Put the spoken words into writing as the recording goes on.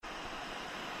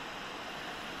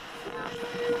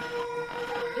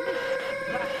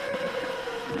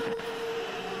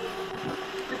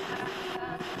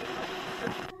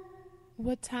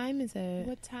What time is it?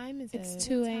 What time is it? It's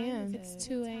 2 a.m. It's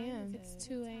 2 a.m. It's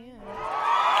 2 a.m.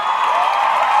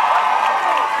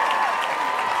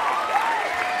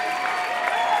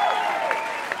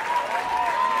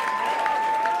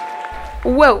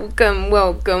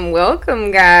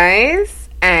 Welcome, guys.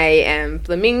 I am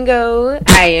Flamingo.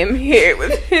 I am here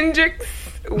with Hendrix.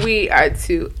 We are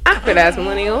two awkward-ass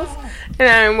millennials, and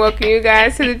I am welcoming you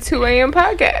guys to the 2 a.m.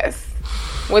 podcast.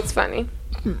 What's funny?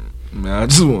 Man, I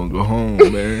just want to go home,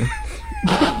 man.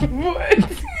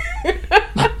 What?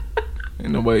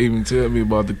 Ain't nobody even tell me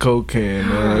about the cocaine,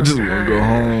 man. I just want to go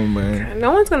home, man.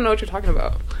 No one's gonna know what you're talking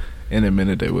about. In a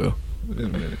minute, they will. In a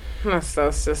minute. That's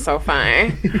just so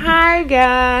fine. Hi,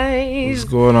 guys. What's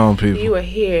going on, people? You are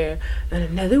here on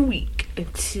another week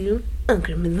of two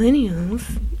Uncle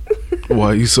Millennials.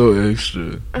 Why you so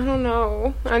extra? I don't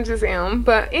know. I just am.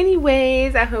 But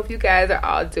anyways, I hope you guys are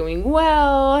all doing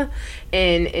well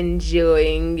and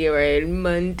enjoying your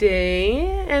Monday.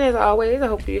 And as always, I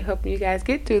hope you guys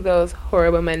get through those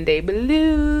horrible Monday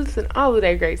blues and all of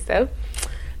that great stuff.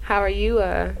 How are you,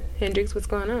 Hendrix? What's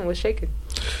going on? What's shaking?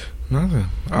 Nothing.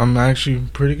 I'm actually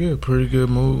pretty good. Pretty good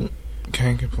mood.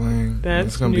 Can't complain.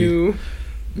 That's new.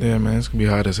 Yeah, man. It's going to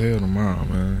be hot as hell tomorrow,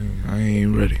 man. I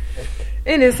ain't ready.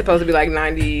 It is supposed to be like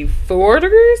 94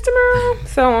 degrees tomorrow.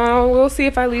 So we'll see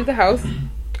if I leave the house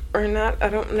or not. I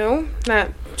don't know.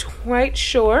 Not quite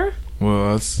sure.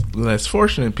 Well, us less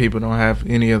fortunate people don't have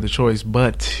any other choice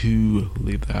but to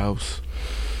leave the house.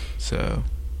 So,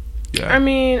 yeah. I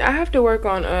mean, I have to work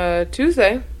on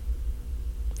Tuesday.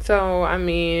 So, I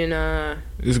mean,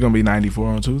 it's going to be 94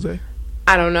 on Tuesday?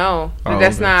 I don't know. Oh,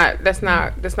 that's okay.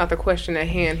 not the question at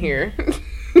hand here.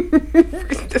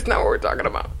 That's not what we're talking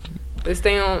about. Let's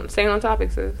stay on topic,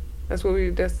 sis.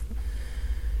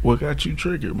 What got you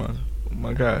triggered,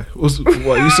 my guy?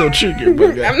 Why you so triggered, my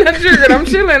guy? I'm not triggered. I'm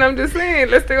chilling. I'm just saying,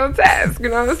 let's stay on task. You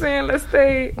know what I'm saying? Let's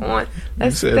stay on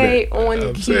I'm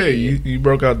key. saying you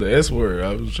broke out the S word.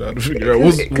 I was trying to figure out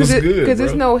what's good, because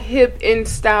there's no hip and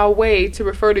style way to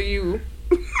refer to you.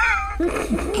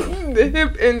 The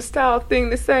hip and style thing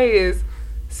to say is,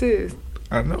 sis.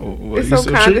 I know. Well, it's so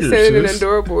condescending and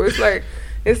adorable. It's like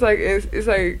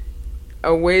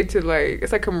a way to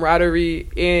it's like camaraderie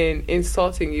in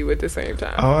insulting you at the same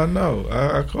time. Oh, I know.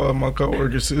 I called my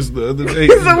coworker sis the other day.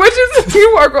 So what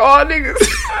you work with all niggas?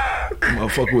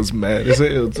 Motherfucker was mad as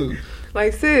hell too.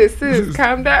 Like, sis,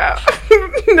 calm down.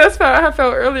 That's how I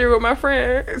felt earlier with my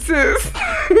friend. Sis,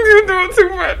 you're doing too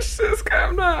much. Sis,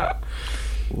 calm down.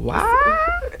 What?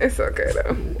 It's okay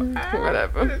though.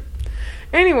 Whatever.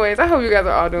 Anyways, I hope you guys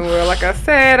are all doing well. Like I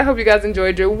said, I hope you guys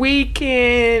enjoyed your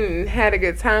weekend and had a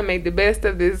good time, made the best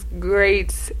of this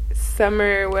great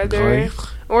summer weather. Great.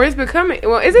 Or it's becoming,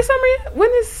 well, is it summer yet? When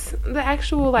is the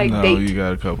actual date? No, you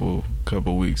got a couple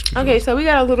weeks before. Okay, so we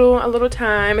got a little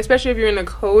time, especially if you're in a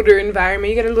colder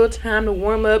environment. You got a little time to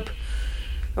warm up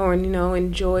or,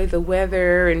 enjoy the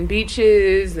weather and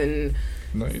beaches and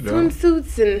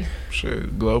swimsuits and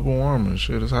shit, global warming.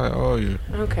 Shit is hot all year.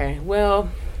 Okay, well,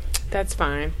 that's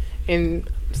fine and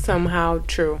somehow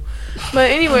true. But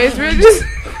anyways, we're just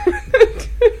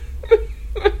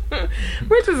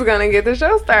gonna get the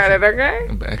show started, okay?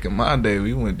 Back in my day,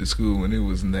 we went to school when it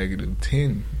was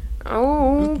 -10.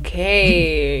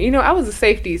 Okay. I was a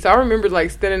safety, so I remember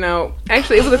standing out.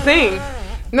 Actually, it was a thing.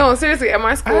 No, seriously, at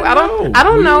my school. I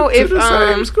don't know if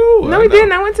same school. No, we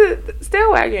didn't. I went to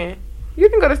Stellwagen. You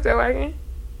didn't go to Stellwagen.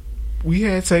 We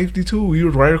had safety too. We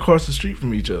were right across the street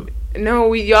from each other.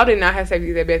 No, y'all did not have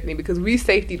safety at Bethany because we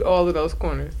safetied all of those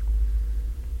corners.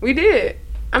 We did.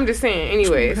 I'm just saying.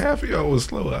 Anyways, half of y'all was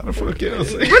slow. How the fuck y'all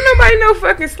say? But nobody no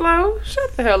fucking slow.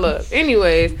 Shut the hell up.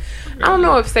 Anyways, I don't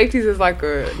know if safeties is like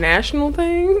a national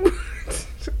thing,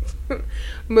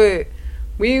 but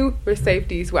we were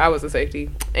safeties. Well, I was a safety,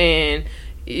 and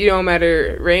it don't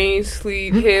matter rain,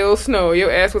 sleet, hail, snow. Your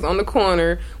ass was on the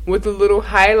corner with a little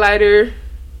highlighter.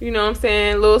 You know what I'm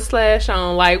saying? Little slash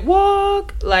on,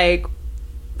 walk,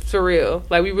 for real.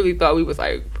 We really thought we was,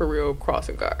 for real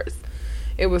crossing guards.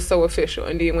 It was so official.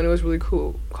 And then when it was really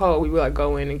cold, we would,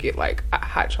 go in and get,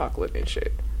 hot chocolate and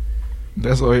shit.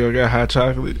 That's why y'all got hot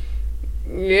chocolate?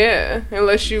 Yeah.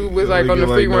 Unless you was, on the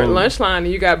free lunch line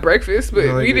and you got breakfast.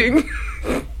 But we didn't.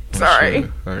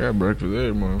 Sorry. I got breakfast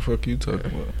every morning. Fuck you talking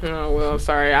about? Oh, well,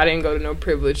 sorry. I didn't go to no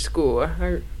privileged school.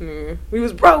 We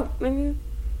was broke, nigga.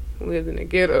 Lived in the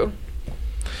ghetto.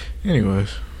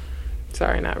 Anyways.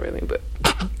 Sorry, not really, but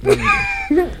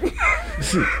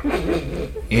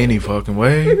any fucking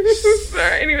way.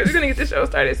 Sorry, anyways, we're gonna get the show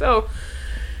started. So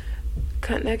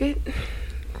Cunt Nugget,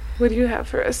 what do you have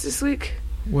for us this week?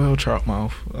 Well, chalk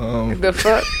mouth. The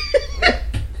fuck?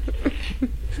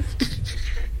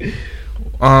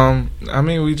 I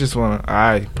mean,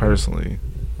 I personally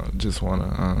just want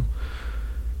to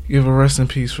give a rest in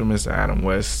peace for Mr. Adam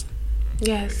West.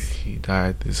 Yes. He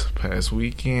died this past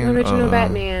weekend. Original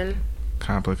Batman.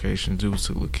 Complications due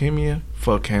to leukemia.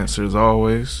 Fuck cancer as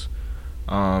always.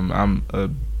 I'm a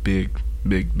big,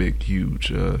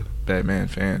 huge Batman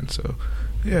fan. So,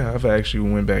 yeah, I've actually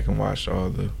went back and watched all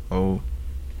the old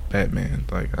Batman.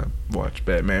 Like, I watched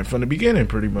Batman from the beginning,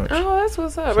 pretty much. Oh, that's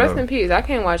what's up. Rest in peace. I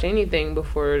can't watch anything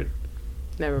before.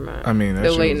 Never mind. I mean, that the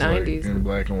shit late was 90s. Like in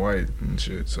black and white and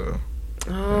shit. So.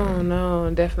 Oh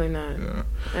no, definitely not. Yeah.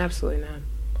 Absolutely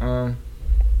not.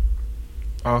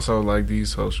 Also, like,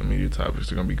 these social media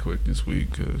topics are gonna be quick this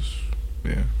week because,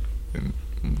 yeah.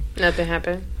 Nothing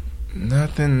happened.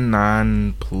 Nothing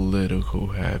non-political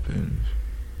happened,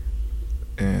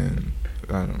 and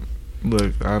I don't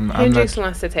look. Hendrix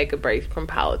wants to take a break from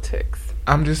politics.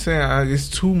 I'm just saying, it's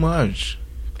too much.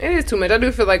 It is too much. I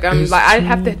do feel like I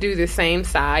have to do the same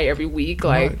side every week.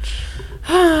 Like,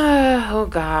 oh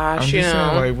gosh, I'm just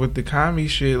saying, like, with the commie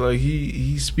shit, like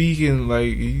he's speaking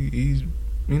like he's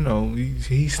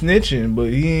he's snitching, but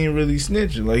he ain't really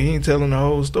snitching. Like, he ain't telling the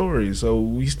whole story. So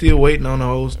we still waiting on the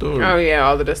whole story. Oh yeah,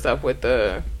 all of the stuff with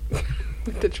the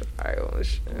the trial and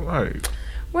shit. Right.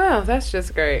 Well, that's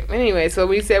just great. Anyway, so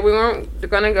we said we weren't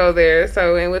gonna go there.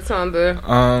 So, and what's on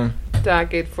the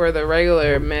docket for the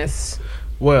regular mess?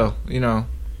 Well,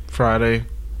 Friday,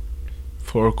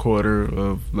 fourth quarter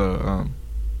of the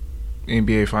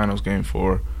NBA Finals Game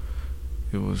 4.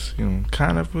 It was,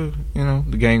 kind of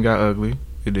the game got ugly.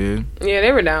 It did. Yeah,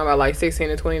 they were down by like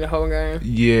 16-20 the whole game.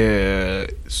 Yeah.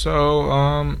 So,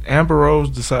 Amber Rose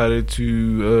decided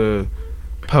to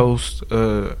post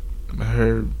her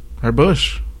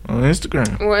bush on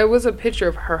Instagram. Well, it was a picture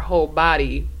of her whole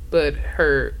body, but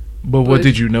her. But what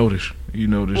did you notice? You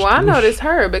noticed? Well, I noticed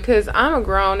her because I'm a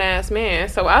grown ass man,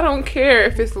 so I don't care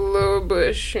if it's a little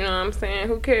bush. You know what I'm saying?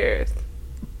 Who cares?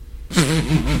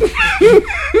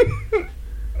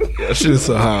 I should have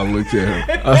saw how I looked at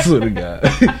her. I swear to God.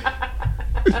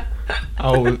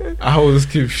 I was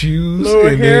confused.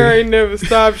 Lord, hair ain't never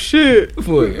stopped shit.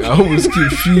 Look, I was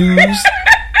confused,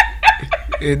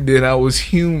 and then I was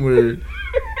humored,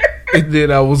 and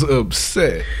then I was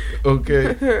upset.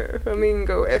 Okay.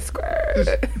 Flamingo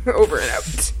Esquire. Over and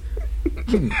out.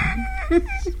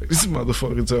 This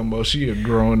motherfucker talking about she a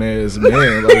grown ass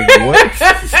man. Like, what?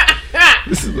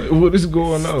 This is like, what is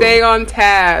going on? Stay on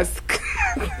task.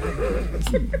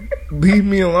 Leave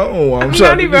me alone. I'm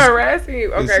not even harassing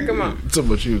you. Okay, come on. Talk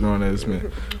about you a grown ass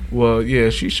man. Well, yeah,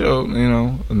 she showed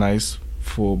a nice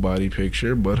full body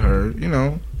picture, but her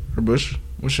bush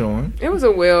was showing. It was a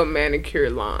well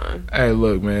manicured lawn. Hey,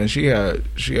 look, man, she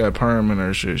got perm in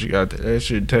her shit. She got that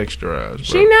shit texturized. Bro.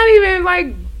 She not even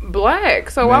like black,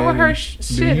 so why would her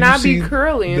shit not be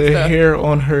curly and the stuff? The hair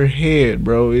on her head,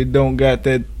 bro, it don't got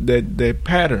that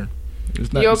pattern.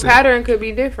 It's not your pattern could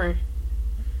be different.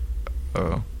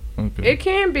 Oh, okay. It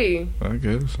can be. I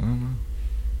guess. I don't know.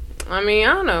 I mean,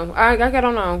 I don't know. I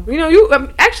don't know. You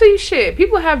actually shit.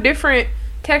 People have different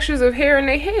textures of hair in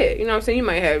their head. You know what I'm saying? You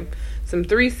might have some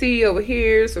 3C over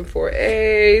here, some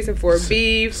 4A, some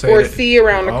 4B, 4C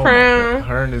around the crown.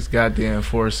 Her and this goddamn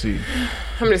 4C.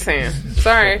 I'm just saying.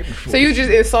 Sorry. So you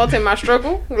just insulted my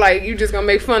struggle? Like, you just gonna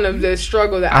make fun of the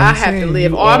struggle that I have to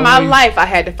live. All my life I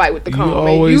had to fight with the comb.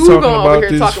 And you going over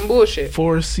here talking bullshit.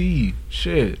 4C.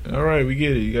 Shit. All right, we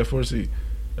get it. You got 4C.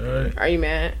 All right. Are you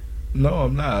mad? No,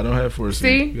 I'm not. I don't have 4C.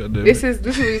 See? This is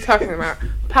what you're talking about.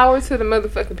 Power to the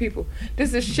motherfucking people.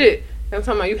 This is shit. I'm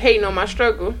talking about you hating on my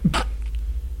struggle.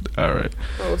 All right.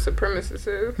 Oh, supremacist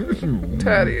is. I'm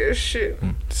tired of your shit.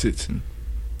 Sitting.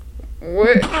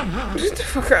 What? Get the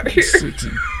fuck out of here.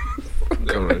 Sitting.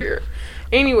 Fuck out of here.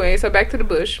 Anyway, so back to the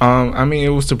bush. I mean, it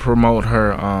was to promote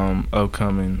her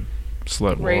upcoming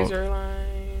slut walk. Razor line.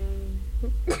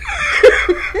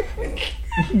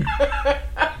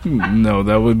 No,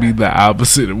 that would be the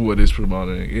opposite of what it's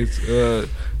promoting. It's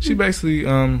she basically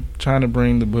trying to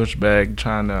bring the bush back,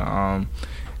 trying to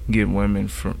get women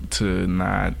to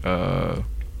not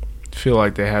feel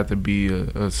like they have to be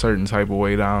a certain type of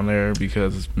way down there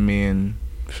because men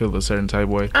feel a certain type of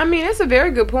way. I mean, that's a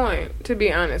very good point, to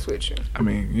be honest with you. I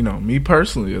mean, me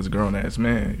personally as a grown ass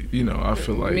man, I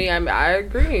feel like I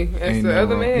agree. As the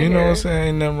other man, you know what I'm saying?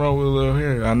 Ain't nothing wrong with a little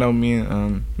hair. I know me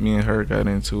and her got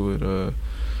into it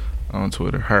on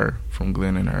Twitter. Her from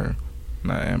Glenn and Her,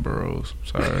 not Amber Rose.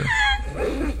 Sorry.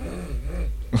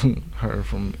 her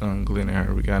from Glenn and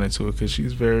her, we got into it because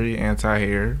she's very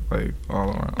anti-hair, like all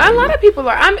around. A lot of people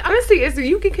are. Honestly,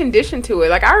 you get conditioned to it.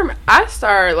 Like I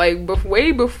started like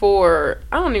way before.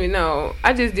 I don't even know.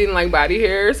 I just didn't like body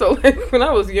hair. So like when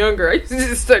I was younger, I used to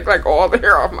just take like all the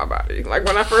hair off my body. Like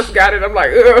when I first got it, I'm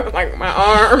like, ugh, like my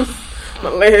arms,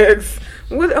 my legs.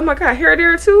 What? Oh my god, hair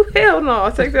there too? Hell no,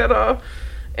 I'll take that off.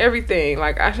 Everything.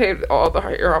 Like I shaved all the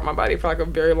hair off my body for like a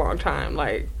very long time.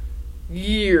 Like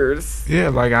years. Yeah,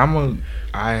 like I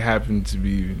happen to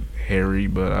be hairy,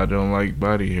 but I don't like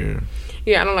body hair.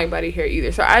 Yeah, I don't like body hair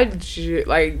either. So I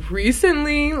like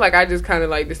recently, like I just kind of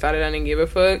like decided I didn't give a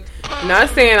fuck. Not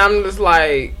saying I'm just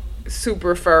like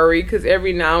super furry, because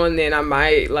every now and then I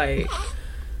might like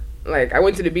I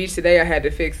went to the beach today, I had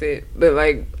to fix it, but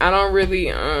like I don't really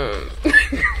pay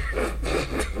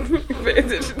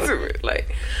attention to it.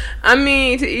 Like, I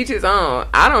mean, to each his own.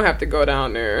 I don't have to go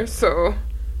down there, so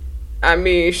I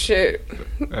mean, shit.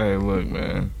 Hey, look,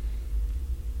 man.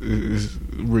 It's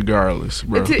regardless,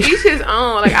 bro. To each his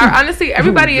own. Like, honestly,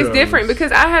 everybody is different,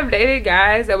 because I have dated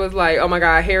guys that was like, oh my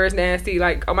god, hair is nasty.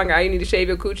 Like, oh my god, you need to shave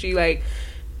your coochie. Like,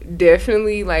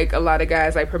 definitely, like, a lot of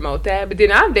guys like promote that. But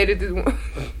then I've dated this one.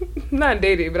 Not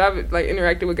dated, but I've like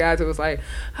interacted with guys that was like,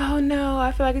 oh no,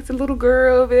 I feel like it's a little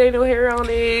girl, but there ain't no hair on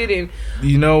it, and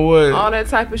you know what, all that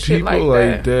type of shit. People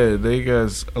like that, they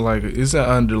got like, it's an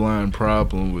underlying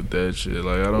problem with that shit.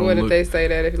 Like, I don't. What if they say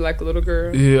that if you like a little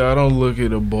girl? Yeah, I don't look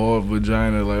at a bald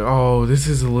vagina like, oh, this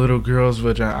is a little girl's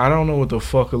vagina. I don't know what the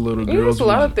fuck a little girl's. There's a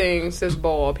lot of things that's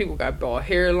bald. People got bald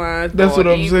hairlines. That's bald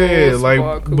what I'm saying.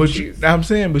 Like,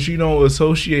 but you don't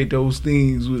associate those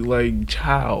things with like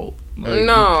child. Like,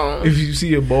 no. If you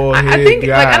see a bald head I think,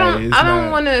 guy, like, I don't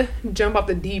want to jump off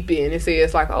the deep end and say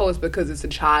it's like, oh, it's because it's a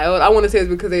child. I want to say it's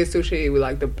because they associate it with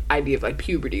like the idea of like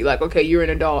puberty. Like, okay, you're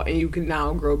an adult and you can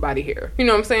now grow body hair. You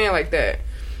know what I'm saying? Like that.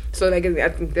 So like, I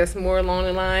think that's more along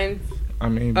the lines. I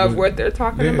mean, of what they're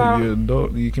talking about. You're an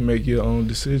adult. You can make your own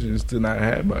decisions to not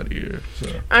have body hair. So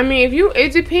I mean,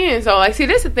 it depends. So like, see,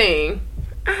 that's the thing.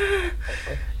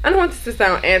 I don't want this to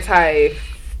sound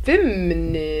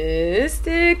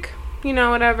anti-feministic, you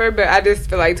know, whatever, but I just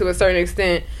feel like to a certain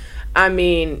extent, I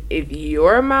mean, if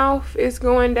your mouth is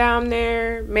going down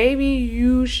there, maybe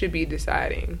you should be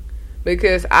deciding.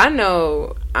 Because I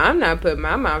know I'm not putting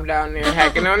my mouth down there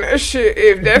hacking on that shit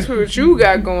if that's what you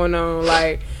got going on.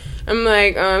 Like, I'm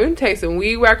like, let me take some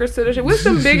weed whackers to the shit with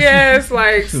some big ass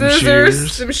like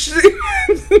scissors, some shit,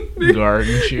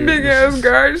 garden shears, big ass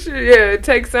garden shit. Yeah,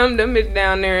 take some of them bitch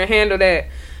down there and handle that.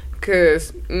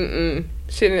 Cause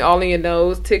shit all in your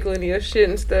nose, tickling your shit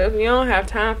and stuff. You don't have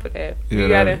time for that. Yeah, you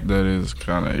gotta, that is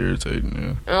kind of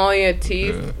irritating. Yeah, all your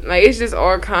teeth, like it's just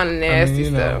all kind of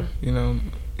nasty stuff. You know.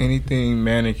 Anything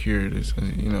manicured is,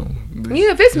 you know.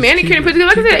 Yeah, if it's manicured and put together,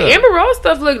 like I said, Amber Rose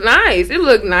stuff look nice. It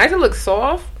look nice. It looks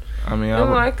soft. I mean, I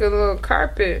like a little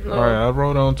carpet. All right, I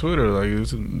wrote on Twitter like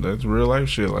that's real life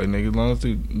shit. Like, nigga, as long as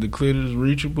the clit is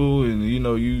reachable and you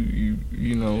know you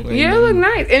know. Yeah, it look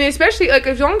nice, and especially like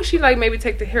as long as she like maybe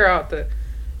take the hair out the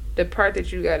part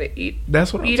that you gotta eat.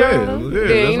 That's what I'm saying. On.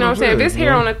 Yeah, you know what I'm saying. If it's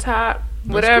hair on the top,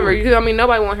 whatever. Cool. I mean,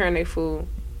 nobody want hair in their food,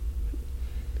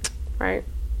 right?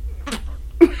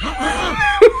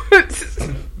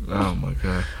 Oh my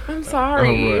god! I'm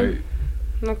sorry. All right.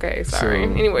 Okay, sorry.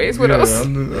 So, anyways, what else?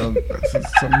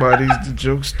 Somebody's the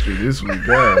jokester this week.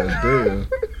 God damn.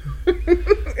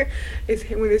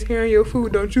 When it's hair on your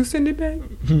food, don't you send it back?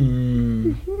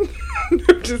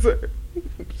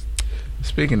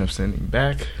 Speaking of sending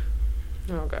back,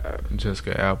 oh god,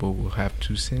 Jessica Alba will have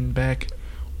to send back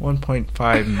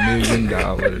 $1.5 million.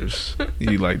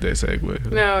 You like that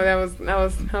segue? No, that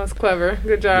was clever.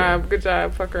 Good job, Good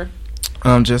job, fucker.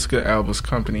 Jessica Alba's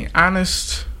company,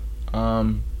 Honest,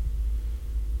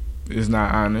 is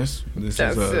not honest. That's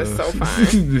just so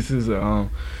fine. This is the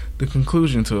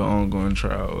conclusion to an ongoing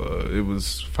trial. It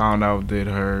was found out that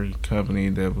her company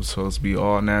that was supposed to be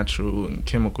all natural and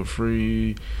chemical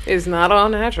free is not all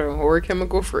natural or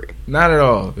chemical free. Not at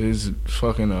all. It's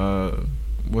fucking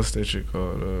what's that shit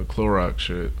called? Clorox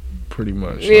shit, pretty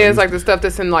much. Yeah, it's like the stuff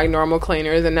that's in like normal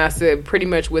cleaners, and that's it. Pretty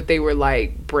much what they were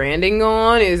like branding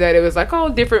on is that it was like all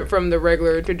different from the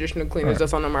regular traditional cleaners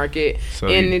that's on the market, so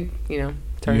and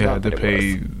you had to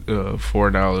pay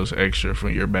 $4 extra for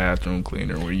your bathroom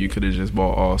cleaner where you could have just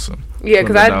bought Awesome. Yeah,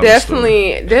 because I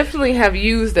definitely have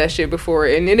used that shit before,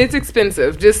 and it's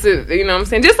expensive. Just to, you know what I'm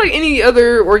saying? Just like any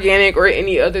other organic or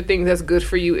any other thing that's good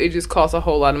for you, it just costs a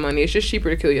whole lot of money. It's just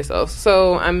cheaper to kill yourself.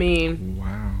 So, I mean...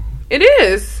 Wow. It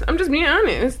is. I'm just being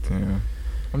honest. Yeah.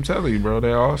 I'm telling you, bro.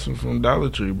 That Awesome from Dollar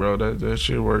Tree, bro. That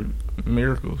shit worked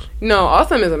miracles. No,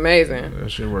 Awesome is amazing. That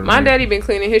shit worked. My daddy been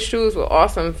cleaning his shoes with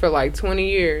Awesome for like 20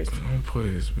 years. Don't put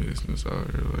his business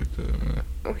out here like that, man.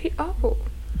 Oh.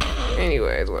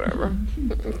 Anyways, whatever.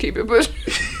 Keep it pushing.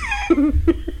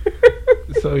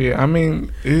 So yeah, I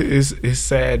mean, it's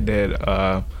sad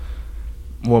that.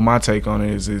 Well, my take on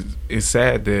it is it's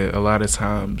sad that a lot of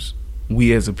times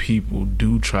we as a people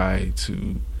do try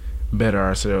to better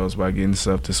ourselves by getting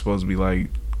stuff that's supposed to be like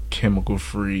chemical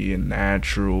free and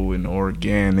natural and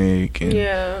organic. And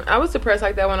yeah, I was depressed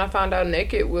like that when I found out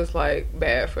Naked was like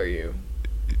bad for you.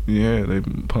 Yeah, they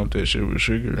pump that shit with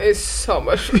sugar. It's so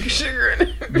much sugar in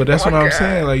it. But that's what I'm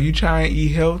saying. Like, you try and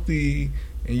eat healthy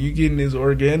and you getting this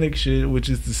organic shit, which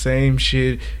is the same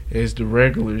shit as the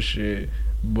regular shit,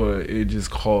 but it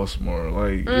just costs more.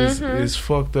 Like, it's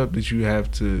fucked up that you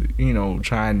have to,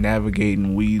 try and navigate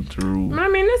and weed through. I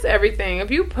mean, that's everything. If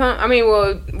you pump, I mean,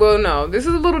 well, no, this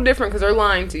is a little different because they're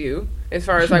lying to you as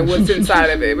far as like what's inside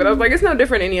of it. But I was like, it's no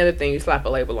different than any other thing you slap a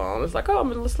label on. It's like, oh, I'm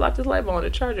gonna slap this label on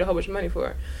and charge you a whole bunch of money for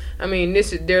it. I mean,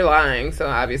 they're lying, so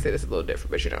obviously this is a little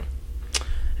different. But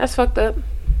that's fucked up.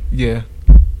 Yeah.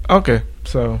 Okay.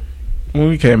 So when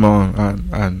we came on,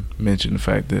 I mentioned the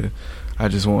fact that I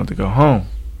just wanted to go home.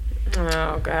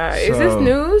 Oh God! Is this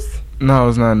news? No,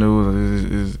 it's not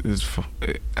news.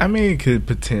 I mean, it could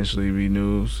potentially be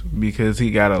news because he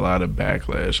got a lot of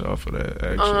backlash off of that.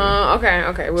 Actually.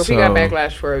 Okay. Well, if he got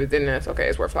backlash for it, then that's okay.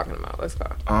 It's worth talking about. Let's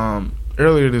go.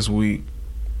 Earlier this week,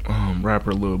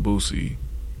 rapper Lil Boosie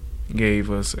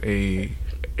gave us a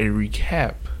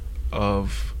recap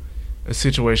of a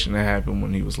situation that happened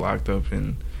when he was locked up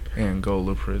in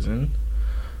Angola prison.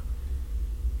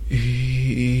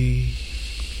 He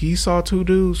saw two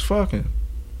dudes fucking.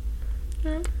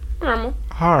 Yeah, normal.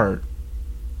 Hard.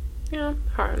 Yeah,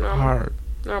 hard. Normal. Hard.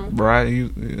 Normal.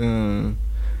 Right.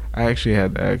 I actually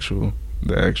had the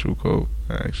actual quote.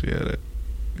 I actually had it.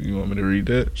 You want me to read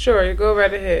that? Sure, you go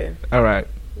right ahead. All right.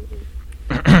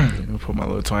 I'll put my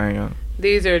little twang on.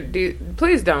 Please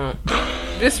don't.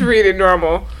 Just read it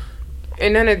normal.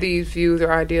 And none of these views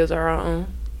or ideas are our own.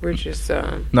 We're just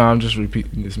No, I'm just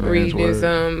repeating this man's word. Reading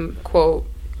his quote.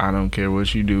 I don't care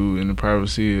what you do in the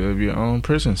privacy of your own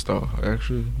prison stall.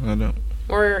 Actually, I don't.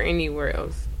 Or anywhere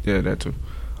else. Yeah, that too.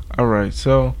 All right,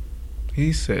 so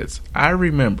he says, I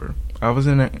remember I was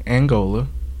in Angola.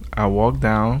 I walked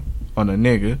down on a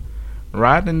nigga,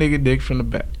 riding the nigga dick from the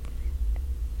back.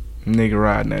 Nigga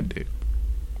riding that dick.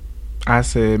 I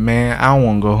said, man, I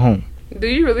want to go home. Do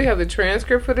you really have the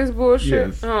transcript for this bullshit?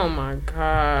 Yes. Oh my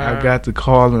God. I got to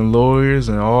calling lawyers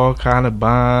and all kind of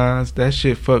bonds. That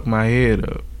shit fucked my head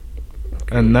up.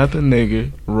 Another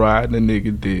nigga riding a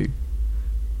nigga dick,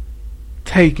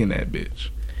 taking that bitch.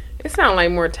 It sounds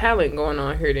like more talent going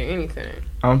on here than anything.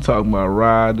 I'm talking about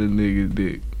riding a nigga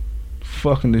dick,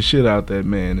 fucking the shit out that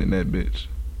man and that bitch.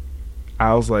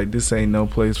 I was like, this ain't no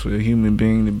place for a human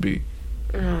being to be.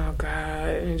 Oh God,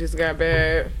 it just got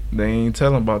bad. They ain't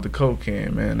telling about the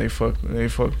cocaine, man. They fucked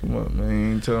him up. They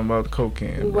ain't telling about the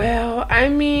cocaine. Well, I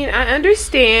mean, I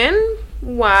understand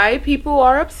why people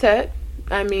are upset.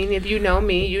 I mean, if you know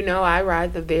me, you know I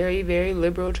ride the very, very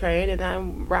liberal train, and I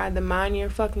ride the mind your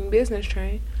fucking business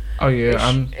train. Oh yeah,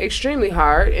 I'm extremely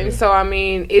hard, and so I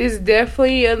mean, it is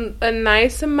definitely a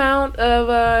nice amount of.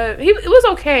 It was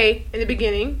okay in the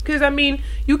beginning because I mean,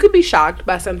 you could be shocked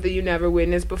by something you never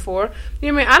witnessed before.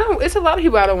 You know what I mean? It's a lot of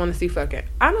people I don't want to see fucking.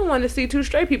 I don't want to see two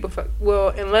straight people fuck. Well,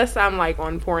 unless I'm like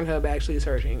on Pornhub actually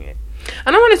searching it.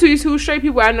 I don't want to see two straight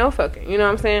people I know fucking. You know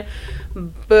what I'm saying?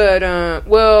 But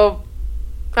well,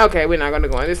 okay, we're not gonna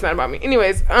go on. It's not about me.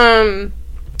 Anyways,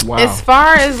 Wow. As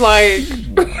far as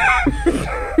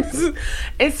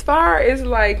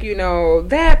like, you know,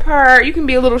 that part, you can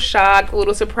be a little shocked, a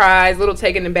little surprised, a little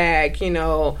taken aback, you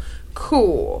know,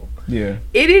 cool. Yeah.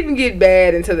 It didn't get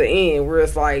bad until the end where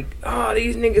it's like, oh,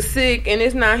 these niggas sick and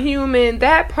it's not human.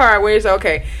 That part where it's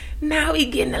okay. Now we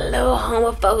getting a little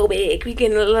homophobic. We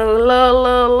getting a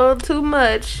little too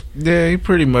much. Yeah, he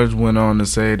pretty much went on to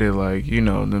say that, like, you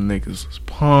know, them niggas was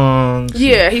punks.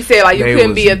 Yeah, he said, like, you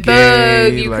couldn't be a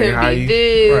thug. You like, couldn't be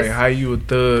this. Right, how you a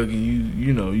thug and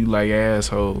you know, you like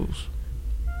assholes.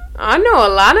 I know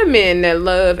a lot of men that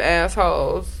love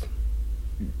assholes.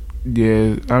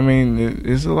 Yeah, I mean,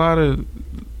 it's a lot of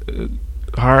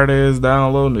hard ass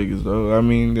down low niggas though. I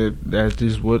mean that's the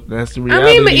reality. I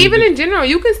mean, but even in general,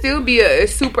 you can still be a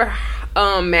super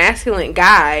masculine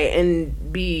guy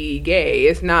and be gay.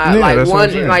 It's not like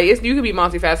one like you can be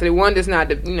multifaceted. One does not,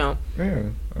 you know. Yeah,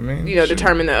 I mean, you know,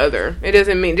 determine the other. It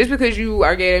doesn't mean just because you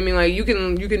are gay. I mean, like you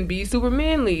can be super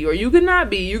manly or you could not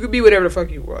be. You could be whatever the fuck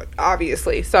you want,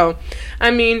 obviously. So,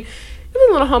 I mean, was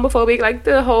a little homophobic. Like,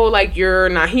 the whole, like, you're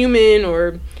not human,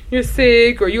 or you're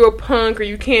sick, or you're a punk, or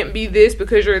you can't be this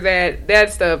because you're that.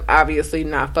 That stuff, obviously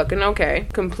not fucking okay.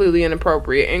 Completely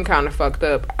inappropriate and kind of fucked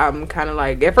up. I'm kind of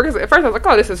like, at first I was like,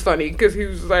 oh, this is funny, because he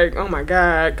was like, oh my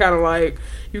God, kind of like,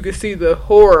 you could see the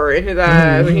horror in his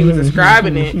eyes when he was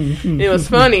describing it. And it was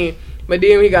funny. But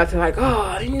then we got to like,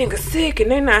 oh, these niggas sick and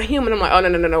they're not human. I'm like, oh,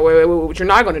 no, wait. What you're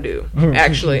not going to do,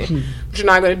 actually. What you're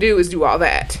not going to do is do all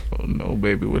that. Oh, no,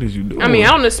 baby. What did you do? I mean, I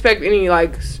don't expect any,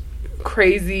 like,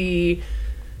 crazy,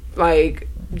 like,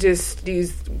 just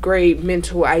these great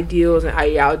mental ideals and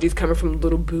ideologies coming from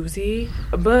Little Boosie.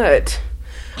 But,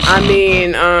 I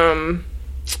mean,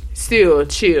 still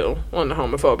chill on the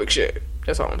homophobic shit.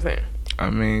 That's all I'm saying. I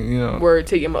mean, you know. Word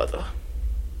to your mother.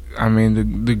 I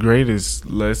mean, the greatest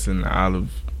lesson out of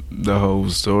the whole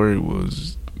story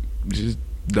was just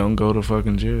don't go to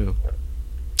fucking jail.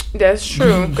 That's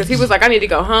true, because he was like, I need to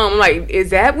go home. I'm like,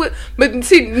 is that what? But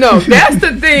see, no, that's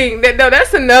the thing.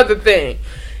 That's another thing.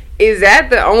 Is that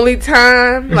the only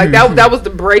time? Like, that was the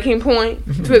breaking point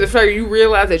to the fact you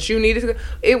realize that you needed to go.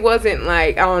 It wasn't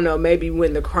like, I don't know, maybe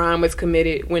when the crime was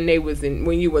committed, when you was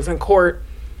in court.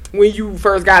 When you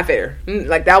first got there,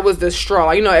 like, that was the straw.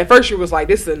 Like, you know, at first you was like,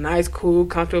 this is a nice, cool,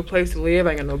 comfortable place to live. I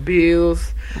ain't got no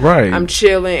bills. Right. I'm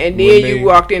chilling. And then you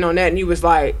walked in on that and you was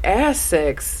like, ass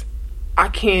sex. I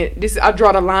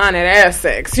draw the line at ass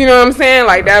sex. You know what I'm saying?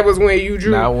 Like, that was when you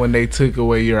drew. Not when they took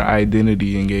away your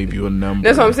identity and gave you a number.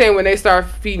 That's what I'm saying. When they start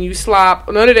feeding you slop,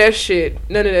 none of that shit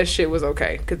was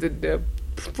okay. Because the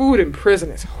food in prison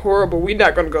is horrible. We're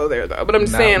not gonna go there though. But I'm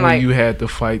just saying, like, you had to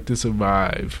fight to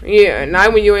survive. Yeah,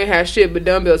 not when you ain't had shit but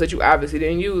dumbbells that you obviously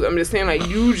didn't use. I'm just saying, like,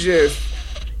 you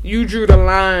drew the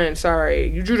line.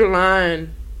 Sorry, you drew the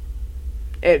line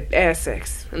at ass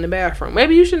sex in the bathroom.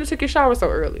 Maybe you shouldn't have took your shower so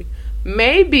early.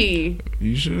 Maybe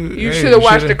you should have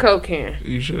watched the Coke can.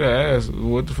 You should have asked,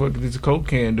 what the fuck is this Coke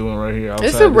can doing right here outside?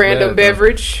 It's a random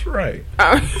beverage. Right.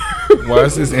 Why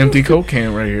is this empty Coke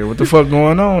can right here? What the fuck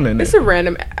going on in there? It's a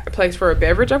random place for a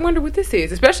beverage. I wonder what this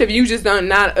is. Especially if you just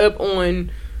not up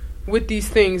on what these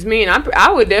things mean.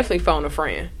 I would definitely phone a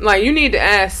friend. Like, you need to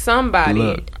ask somebody.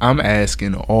 Look, I'm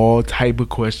asking all type of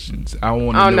questions. I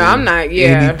want to know. No, I'm not.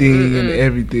 Yeah. Anything and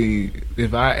everything.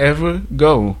 If I ever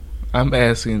go, I'm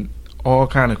asking all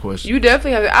kind of questions. You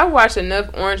definitely have. I watched enough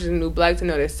Orange is the New Black to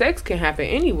know that sex can happen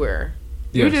anywhere.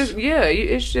 Yes.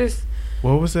 It's just.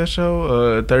 What was that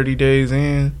show? 30 Days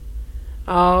In.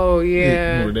 Oh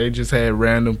yeah. Where they just had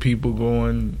random people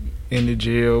going into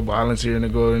jail, volunteering to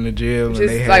go into jail, just and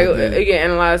they like had again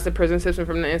analyze the prison system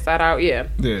from the inside out. Yeah.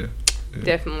 Yeah.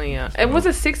 Definitely. And was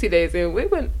it 60 days in?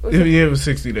 It was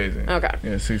 60 days in. Okay.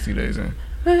 Yeah, 60 days in.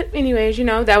 But anyways,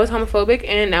 that was homophobic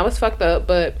and that was fucked up.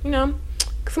 But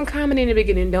some comedy in the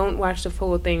beginning. Don't watch the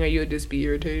full thing or you'll just be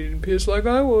irritated and pissed like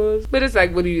I was. But it's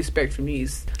like, what do you expect from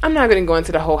these? I'm not going to go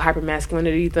into the whole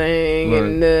hypermasculinity thing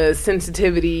and the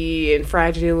sensitivity and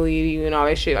fragility and all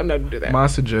that shit. I'm not going to do that. My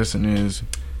suggestion is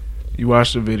you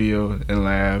watch the video and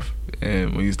laugh,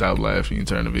 and when you stop laughing, you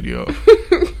turn the video off.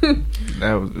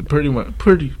 That was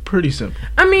pretty simple.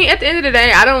 I mean, at the end of the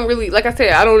day, I don't really, like I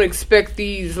said, I don't expect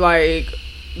these like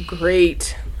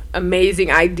great, amazing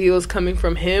ideals coming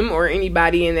from him or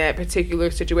anybody in that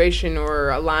particular situation or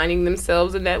aligning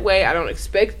themselves in that way. I don't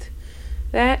expect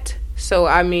that. So,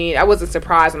 I mean, I wasn't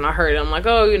surprised when I heard it. I'm like,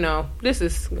 oh, this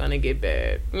is gonna get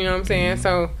bad. You know what I'm saying?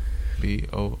 So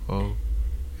BOOSID.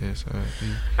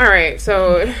 All right,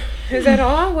 so is that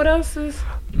all? What else is?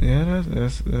 Yeah,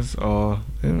 that's all.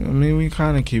 I mean, we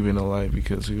kind of keep it alive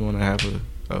because we want to have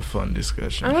a fun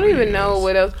discussion. I don't even know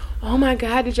what else. Oh my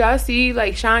God, did y'all see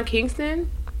like Sean Kingston?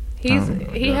 He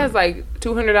has like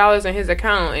 $200 in his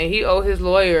account and he owed his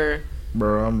lawyer.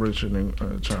 Bro, I'm richer than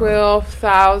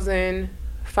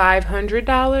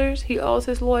 $12,500. He owes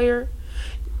his lawyer.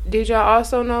 Did y'all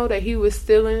also know that he was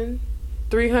stealing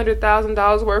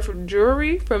 $300,000 worth of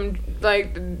jewelry from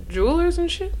like the jewelers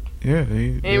and shit? Yeah,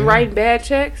 writing bad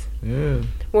checks. Yeah.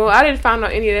 Well, I didn't find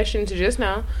out any of that shit until just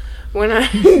now when I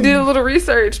did a little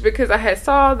research because I had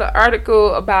saw the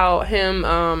article about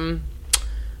him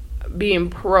being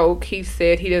broke. He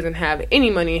said he doesn't have any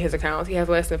money in his accounts. He has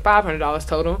less than $500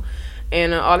 total,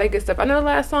 and all that good stuff. I know the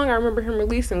last song I remember him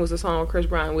releasing was a song with Chris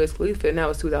Brown and Wiz Khalifa, and that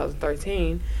was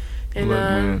 2013. And look,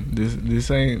 man, this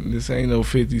ain't no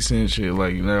 50 Cent shit.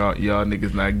 Like, y'all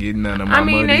niggas not getting none of my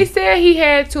money. They said he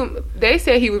had they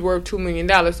said he was worth $2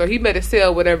 million, so he better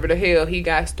sell whatever the hell he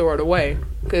got stored away.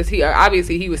 Because he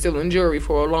was stealing jewelry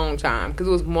for a long time. Because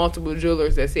it was multiple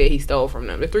jewelers that said he stole from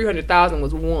them. The $300,000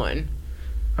 was one.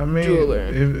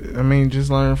 jeweler. Just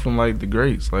learn from like the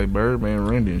greats, like Birdman,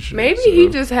 Rendon shit. Maybe he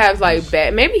just has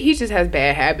maybe he just has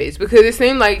bad habits, because it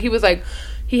seemed like he was like,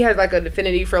 he has like an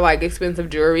affinity for like expensive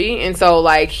jewelry, and so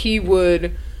like he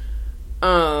would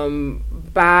go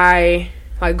buy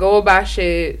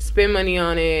shit, spend money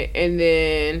on it, and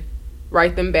then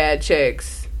write them bad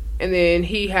checks. And then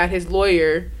he had his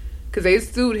lawyer, because they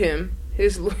sued him.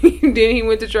 Then he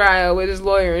went to trial with his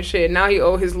lawyer and shit. Now he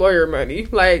owed his lawyer money.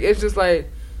 Like, it's just like,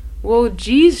 well,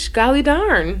 geez, golly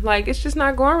darn. Like, it's just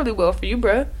not going really well for you,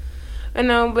 bruh. I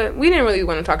know, but we didn't really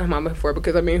want to talk about him before,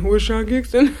 because, I mean, who is Sean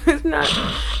Kingston? It's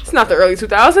not the early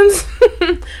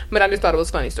 2000s. But I just thought it was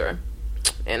a funny story.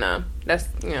 And that's,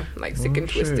 like sick and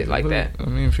twisted like that.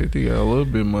 50 got a little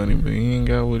bit of money, but he ain't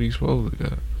got what he's supposed to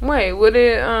got. Wait, would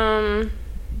it,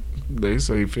 They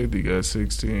say 50 got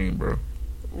 16, bro.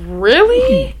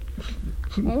 Really?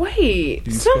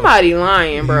 Wait, somebody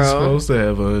lying, bro. He's supposed to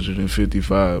have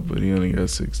 155, but he only got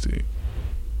 16.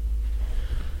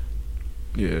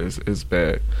 Yeah, it's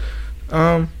bad.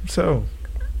 So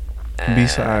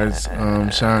besides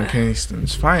Sean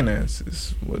Kingston's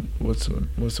finances, what's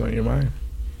on your mind?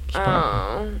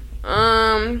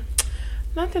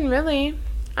 Nothing really.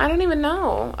 I don't even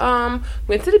know.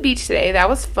 Went to the beach today. That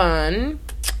was fun.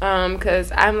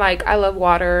 Cause I'm like, I love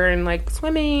water and like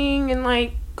swimming and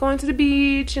like going to the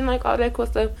beach and like all that cool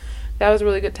stuff. That was a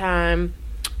really good time.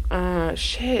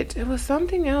 It was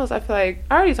something else. I feel like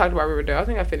I already talked about Riverdale. I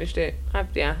think I finished it. I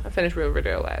finished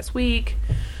Riverdale last week.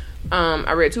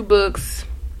 I read 2 books.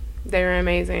 They were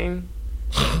amazing.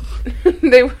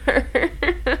 They were.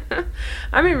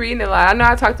 I've been reading a lot. I know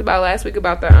I talked about last week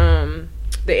about the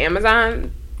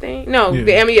Amazon thing. No, yeah.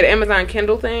 The Amazon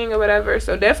Kindle thing or whatever.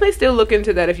 So definitely still look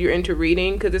into that if you're into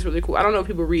reading, because it's really cool. I don't know if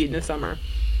people read in the summer.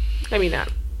 Maybe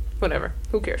not. Whatever.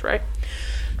 Who cares, right?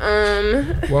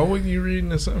 Why would you read in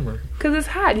the summer? Because it's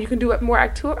hot. You can do more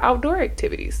outdoor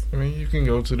activities. I mean, you can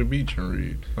go to the beach and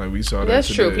read. Like we saw that. That's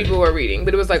today. true. People were reading,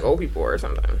 but it was like old people or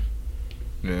something.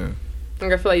 Yeah.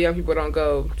 Like I feel like young people don't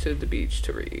go to the beach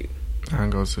to read. I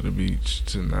go to the beach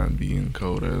to not be in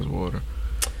cold ass water.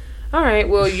 All right,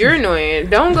 well, you're annoying.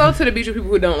 Don't go to the beach with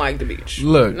people who don't like the beach.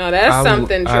 Look, no, that's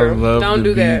something true. I love don't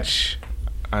the do beach. That.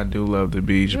 I do love the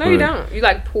beach. No, you don't. You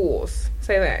like pools.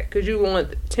 Say that, because you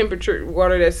want temperature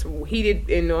water that's heated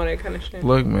and all that kind of shit.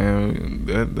 Look, man,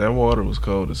 that water was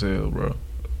cold as hell, bro.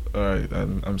 All right,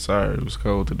 I'm sorry, it was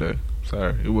cold today.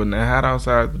 Sorry, it wasn't that hot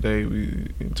outside today.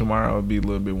 Tomorrow it'll be a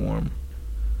little bit warmer.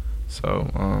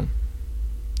 So,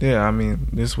 yeah, I mean,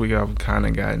 this week I've kind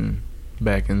of gotten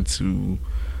back into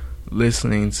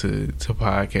listening to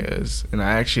podcasts, and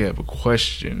I actually have a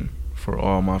question for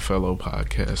all my fellow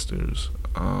podcasters.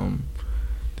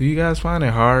 Do you guys find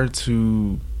it hard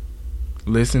to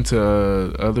listen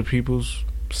to other people's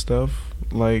stuff,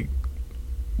 like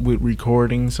with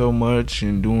recording so much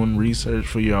and doing research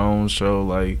for your own show?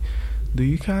 Like, do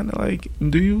you kind of like,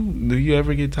 do you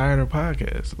ever get tired of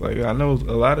podcasts? Like, I know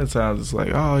a lot of times it's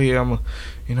like, oh yeah, I'm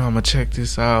gonna check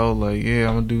this out. Like, yeah,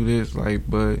 I'm gonna do this. Like,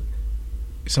 but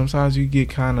sometimes you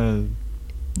get kind of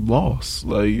lost.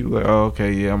 Like, you're like, oh,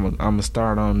 okay, yeah, I'm gonna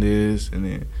start on this, and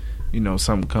then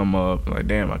something come up, like,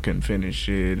 damn, I couldn't finish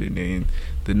it, and then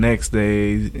the next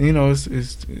day,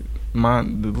 it's the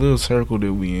little circle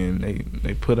that we in.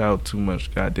 They put out too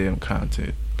much goddamn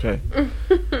content. Okay,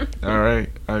 all right,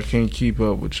 I can't keep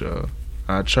up with y'all.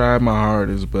 I tried my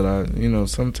hardest, but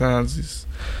sometimes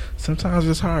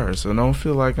it's hard. So don't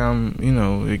feel like I'm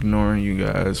ignoring you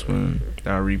guys when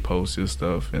I repost your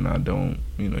stuff and I don't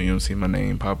you don't see my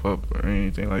name pop up or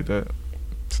anything like that.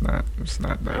 It's not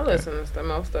like that. I listen to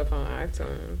most stuff on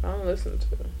iTunes. I don't listen to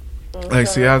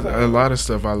a lot of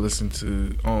stuff I listen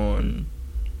to on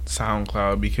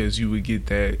SoundCloud, because you would get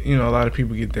that. A lot of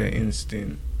people get that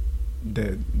instant,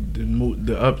 that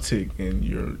the uptick in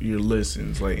your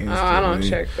listens, like instantly. Oh, I don't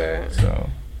check that. So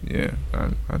yeah,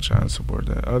 I try and support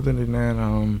that. Other than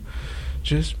that,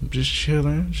 just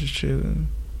chilling.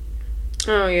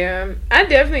 Oh yeah, I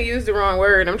definitely used the wrong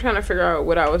word. I'm trying to figure out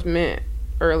what I was meant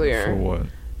earlier. For what?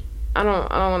 I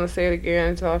don't want to say it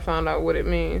again until I found out what it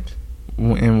means.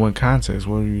 In what context?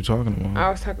 What are you talking about? I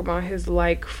was talking about his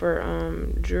like for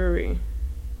jewelry.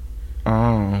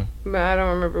 Oh. But I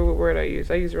don't remember what word I used.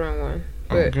 I used the wrong one.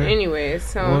 But anyways,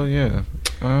 so. Well, yeah.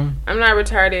 I'm not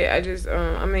retarded. I just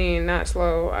not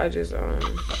slow. I just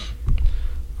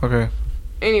Okay.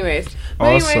 Anyways.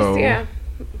 Also, yeah.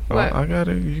 What? I got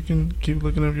it. You can keep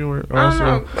looking up your word.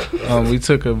 Also, we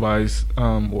took advice.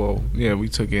 We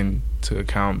took into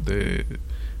account the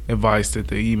advice that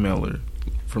the emailer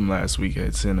from last week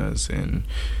had sent us, and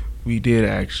we did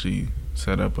actually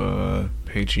set up a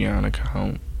Patreon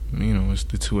account it's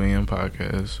the 2 a.m.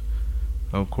 podcast.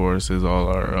 Of course, is all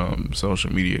our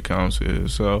social media accounts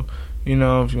is. So, if you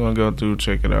want to go through,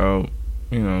 check it out.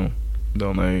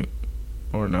 Donate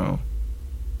or no.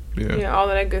 Yeah, all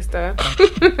of that good stuff.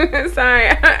 Sorry,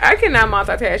 I cannot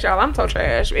multitask, y'all. I'm so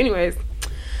trash. Anyways,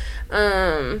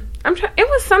 it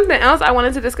was something else I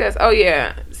wanted to discuss. Oh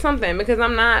yeah, something, because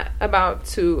I'm not about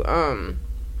to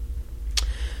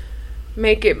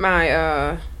make it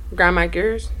my grind my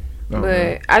gears.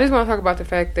 Okay. But I just want to talk about the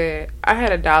fact that I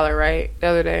had $1 right the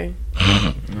other day.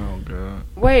 Oh God.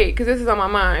 Wait, because this is on my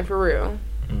mind for real.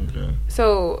 Okay.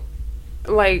 So,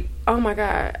 like, oh my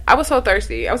God, I was so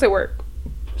thirsty. I was at work.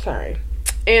 Sorry.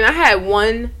 And I had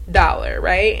 $1,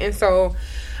 right? And so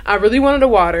I really wanted the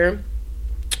water.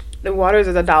 The water is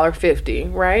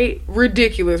 $1.50, right?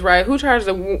 Ridiculous, right? Who charges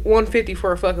 $1.50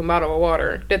 for a fucking bottle of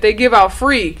water that they give out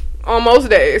free on most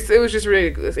days? It was just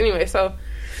ridiculous. Anyway, so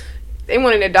they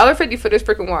wanted $1.50 for this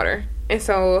freaking water. And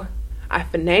so I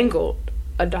finagled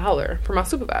 $1 for my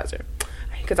supervisor.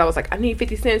 Because I was like, I need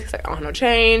 50 cents. He's like, I don't have no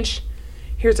change.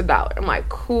 Here's $1. I'm like,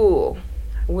 cool.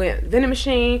 I went vending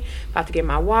machine, about to get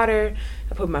my water.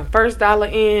 I put my first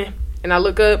 $1 in, and I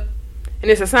look up,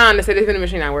 and it's a sign that said this vending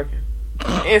machine not working.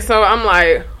 And so I'm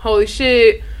like, holy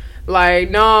shit. Like,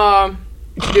 nah,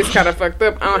 this kind of fucked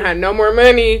up. I don't have no more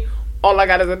money. All I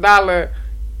got is $1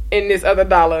 and this other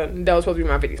 $1 that was supposed to be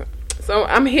my 50 cents. So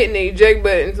I'm hitting the eject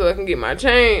button so I can get my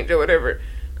change or whatever.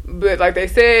 But like they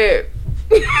said,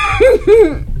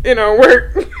 it don't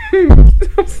work.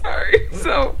 I'm sorry.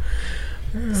 So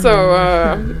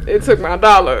it took my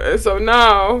 $1. And so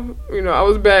now, I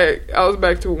was back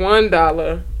to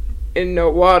 $1 and no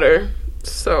water.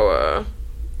 So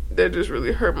that just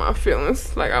really hurt my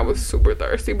feelings. Like, I was super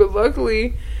thirsty. But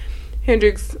luckily,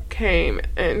 Hendrix came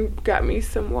and got me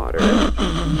some water.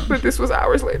 But this was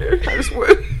hours later. I just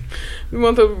we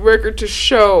want the record to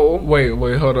show. Wait,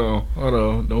 hold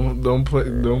on. Don't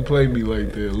play me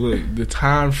like that. Look, the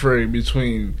time frame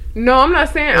between. No, I'm not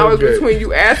saying hours between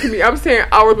you asking me. I'm saying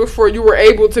hours before you were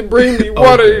able to bring me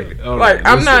water. Okay. Like,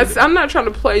 I'm not trying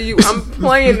to play you. I'm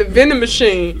playing the vending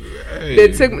machine. Hey.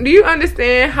 That took. Do you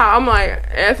understand how I'm like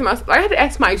asking my? Like, I had to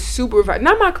ask my supervisor,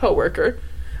 not my coworker,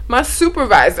 my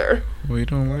supervisor. Well, you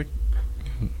don't like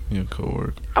your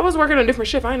coworker. I was working on a different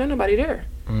shift. I ain't know nobody there.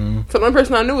 So the only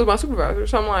person I knew was my supervisor.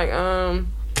 So I'm like,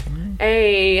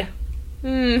 hey,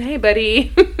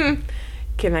 buddy,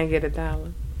 can I get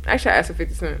 $1? Actually, I asked for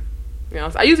 50 cents.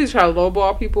 I usually try to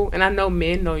lowball people, and I know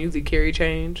men don't usually carry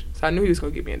change, so I knew he was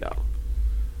gonna give me $1.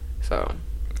 So,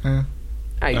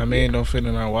 men don't fit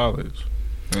in our wallets,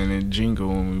 and it jingle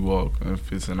when we walk, and it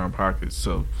fits in our pockets.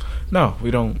 So, no,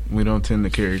 we don't tend to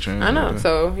carry change. I know.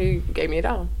 So he gave me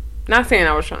 $1. Not saying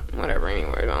I was trying, whatever.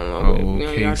 Anyway, I don't know.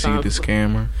 But, KC the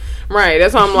scammer. Right.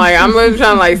 That's why I'm like, I'm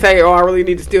trying to say, I really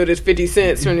need to steal this 50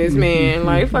 cents from this man.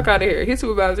 Like, fuck out of here. His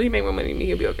supervisor, he make more money than me.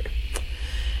 He'll be okay.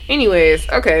 Anyways,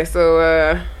 okay.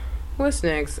 So, what's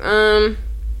next?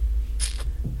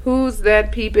 Who's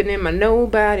that peeping in my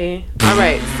nobody? All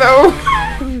right. So,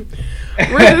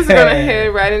 we're just gonna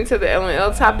head right into the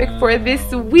L&L topic for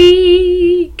this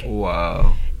week.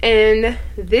 Wow. And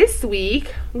this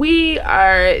week, we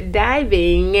are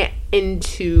diving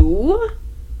into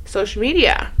social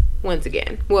media once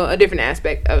again. Well, a different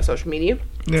aspect of social media.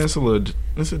 Yeah, it's a different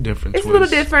twist. It's a little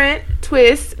different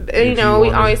twist. We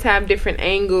always have different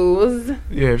angles.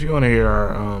 Yeah, if you want to hear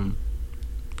our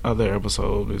other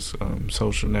episode, it's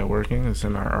social networking. It's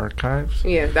in our archives.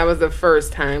 Yeah, that was the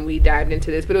first time we dived into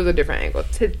this, but it was a different angle.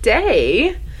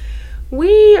 Today,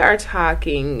 we are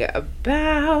talking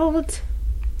about...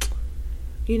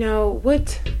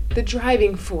 what the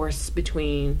driving force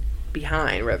behind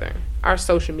our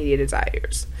social media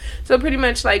desires. So pretty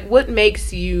much like what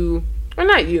makes you, or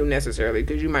not you necessarily,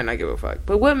 because you might not give a fuck,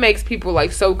 but what makes people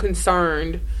like so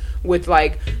concerned with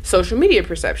like social media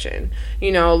perception?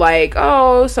 Like,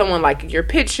 oh, someone liking your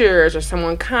pictures, or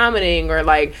someone commenting, or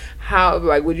like how,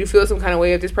 like, would you feel some kind of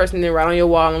way if this person didn't write on your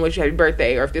wall and wish you happy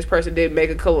birthday, or if this person did make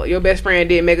your best friend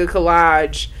did make a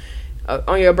collage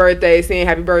on your birthday saying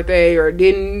happy birthday, or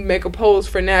didn't make a post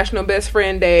for National Best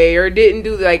Friend Day, or didn't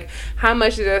do, like, how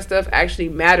much does that stuff actually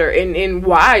matter, and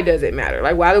why does it matter?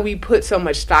 Like, why do we put so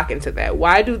much stock into that?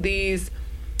 Why do these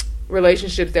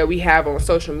relationships that we have on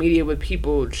social media with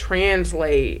people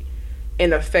translate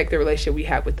and affect the relationship we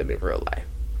have with them in real life?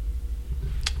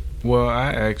 Well,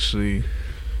 briefly,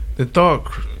 the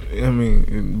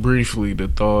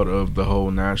thought of the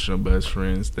whole National Best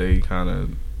Friends Day kind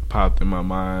of popped in my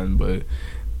mind, but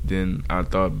then I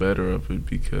thought better of it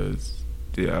because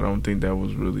I don't think that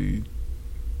was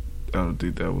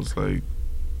like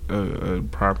a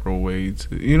proper way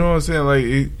to, you know what I'm saying?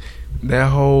 Like that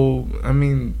whole. I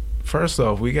mean, first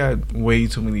off, we got way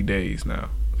too many days now.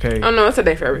 Okay. Oh no, it's a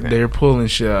day for everything. They're pulling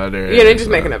shit out of there. Yeah, they're just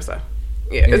making up stuff.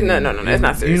 Yeah, it's no, it's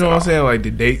not serious. You know what I'm saying? Like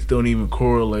the dates don't even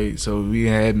correlate. So we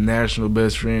had National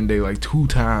Best Friend Day like 2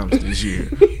 times this year.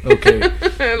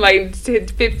 Okay, like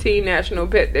 15 National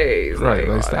Pet Days. Right?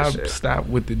 Like stop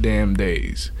with the damn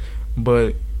days.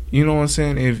 But you know what I'm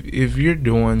saying? If you're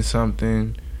doing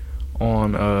something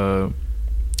on a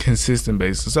consistent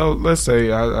basis, so let's say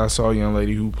I saw a young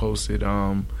lady who posted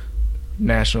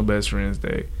National Best Friends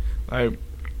Day. Like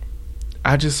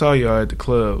I just saw y'all at the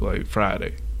club like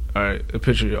Friday. All right, a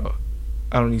picture of y'all.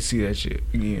 I don't need to see that shit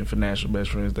again for National Best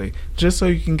Friends Day. Just so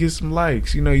you can get some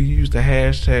likes. You know, you use the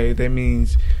hashtag. That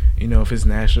means, you know, if it's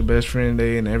National Best Friend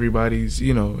Day and everybody's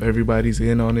in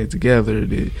on it together,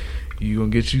 that you gonna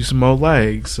get you some more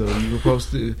likes. So you can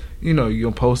post it. You know, you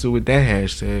gonna post it with that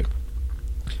hashtag.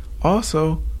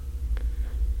 Also,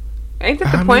 ain't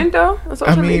that the point though? On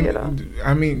social media though.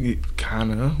 I mean,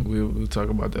 kinda. We'll talk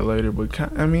about that later. But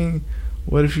I mean,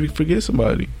 what if you forget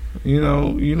somebody? You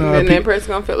know. And that person's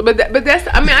gonna feel it. But that's.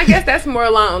 I mean, I guess that's more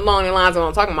along the lines of what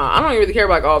I'm talking about. I don't really care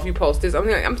about like, if you post this. I'm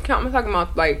talking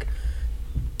about like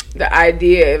the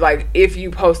idea, like if you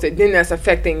post it, then that's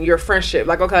affecting your friendship.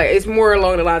 Like, okay, it's more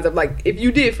along the lines of like if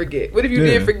you did forget. What if you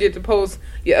did forget to post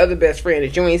your other best friend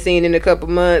that you ain't seen in a couple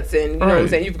months, and you know what I'm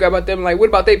saying, you forgot about them? Like, what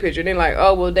about their picture? They're like,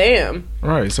 oh well, damn.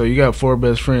 Right. So you got 4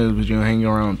 best friends, but you hanging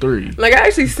around 3. Like I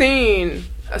actually seen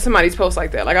somebody's post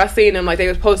like that. Like I seen them, like they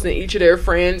was posting each of their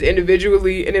friends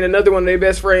individually, and then another one of their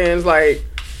best friends like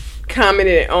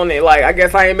commented on it, like, I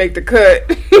guess I ain't make the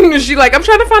cut. She like, I'm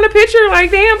trying to find a picture.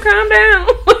 Like, damn, calm down.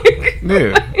 Like,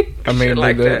 yeah, like, I mean,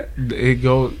 like that. It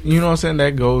goes. You know what I'm saying?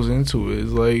 That goes into it.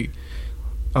 It's like,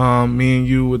 me and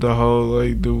you with the whole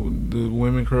like the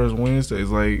Women Crush Wednesdays.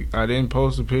 Like, I didn't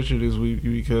post a picture this week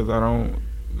because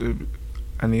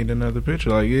I need another picture.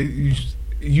 Like,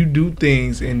 you do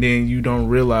things and then you don't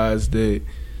realize that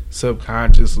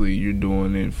subconsciously you're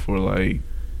doing it for like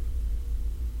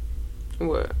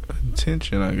what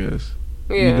attention, I guess.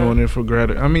 Yeah. You're doing it for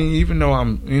gratitude. I mean, even though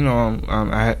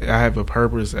I have a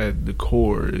purpose at the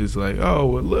core. It's like, oh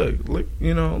well, look,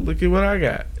 look at what I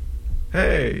got.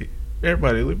 Hey,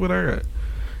 everybody, look what I got.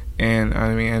 And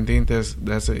I mean, I think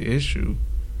that's an issue.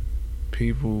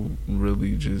 People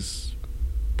really just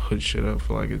put shit up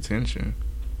for like attention.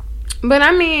 But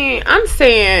I mean, I'm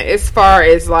saying as far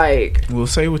as like, well,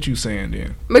 say what you saying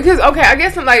then. Because okay, I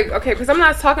guess I'm like, okay, because I'm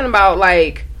not talking about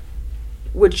like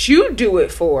what you do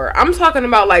it for. I'm talking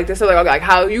about like this, like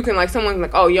how you can like someone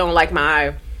like, oh, you don't like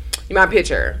my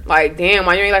picture. Like, damn,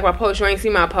 why you ain't like my post? You ain't see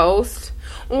my post,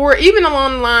 or even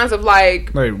along the lines of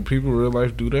like people in real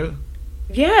life do that.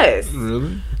 Yes.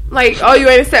 Really? Like, oh, you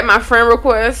ain't accept my friend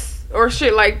request. Or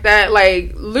shit like that.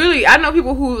 Like, literally, I know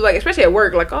people who, like, especially at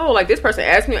work, like, oh, like, this person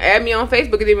asked me, add me on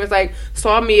Facebook, and then was like,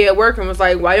 saw me at work and was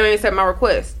like, why you ain't accept my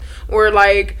request? Or,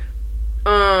 like,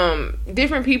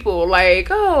 different people, like,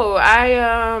 oh,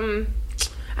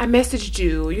 I messaged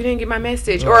you. You didn't get my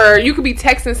message. Or you could be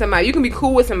texting somebody. You can be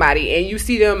cool with somebody, and you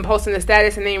see them posting a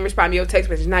status, and they didn't respond to your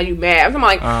text message. Now you mad. I'm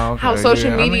talking about like how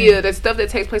social media, the stuff that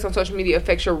takes place on social media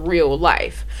affects your real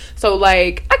life. So,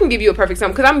 like, I can give you a perfect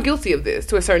example, because I'm guilty of this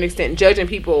to a certain extent, judging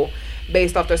people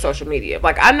based off their social media.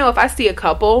 Like, I know if I see a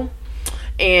couple,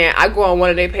 and I go on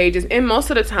one of their pages, and most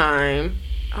of the time,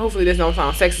 hopefully this don't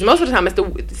sound sexist, most of the time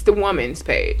it's the woman's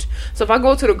page. So if I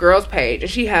go to the girl's page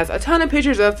and she has a ton of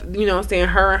pictures of, you know, saying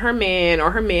her and her man,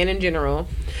 or her man in general,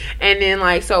 and then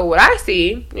like, so what I see,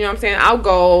 you know what I'm saying, I'll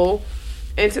go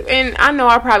and I know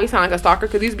I probably sound like a stalker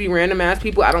because these be random ass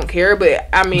people, I don't care, but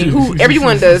I mean,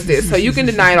 everyone does this, so you can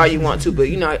deny it all you want to, but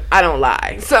you know, I don't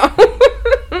lie.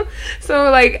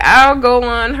 So like, I'll go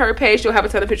on her page, she'll have a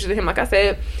ton of pictures of him, like I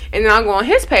said, and then I'll go on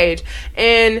his page,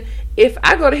 and if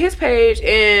I go to his page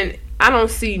and I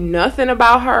don't see nothing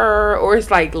about her, or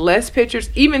it's like less pictures,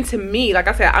 even to me, like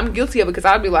I said, I'm guilty of it, because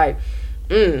I'll be like,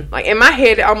 like in my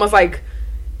head, almost like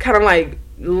kind of like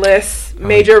less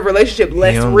major relationship,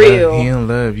 less real. He don't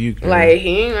love you, girl. Like,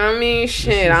 I mean,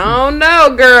 shit, I don't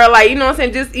know, girl. Like, you know what I'm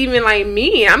saying? Just even like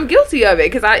me, I'm guilty of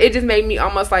it, because it just made me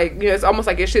almost like, you know, it's almost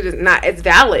like your shit is not as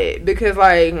valid, because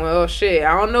like, well, shit,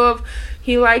 I don't know if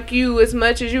he like you as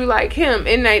much as you like him,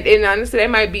 and honestly, that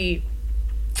might be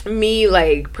me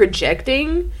like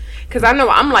projecting, because I know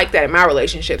I'm like that in my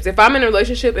relationships. If I'm in a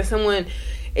relationship and someone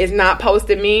is not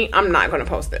posting me, I'm not going to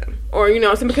post them. Or, you know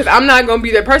what I'm saying? Because I'm not going to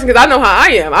be that person, because I know how I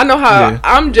am. I know how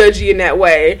I'm judgy in that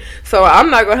way. So I'm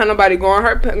not going to have nobody go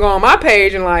on my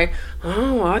page and like,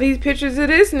 oh, all these pictures of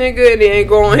this nigga, and then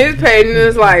go on his page and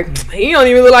it's like, he don't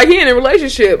even look like he in a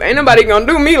relationship. Ain't nobody going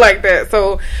to do me like that.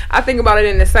 So I think about it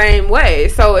in the same way.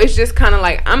 So it's just kind of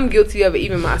like, I'm guilty of it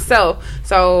even myself.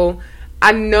 So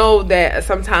I know that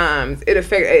sometimes it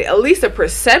affects at least a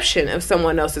perception of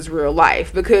someone else's real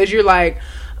life, because you're like,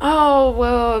 oh,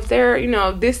 well, if they're, you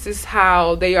know, this is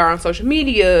how they are on social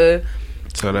media.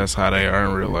 So that's how they are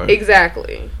in real life.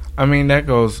 Exactly. I mean, that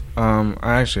goes, I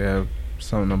actually have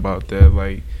something about that.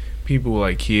 Like, people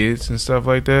like kids and stuff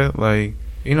like that. Like,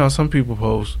 you know, some people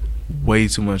post way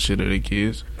too much shit of their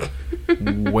kids.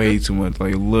 Way too much.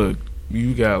 Like, look,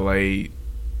 you got like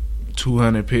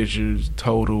 200 pictures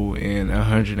total, and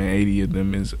 180 of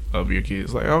them is of your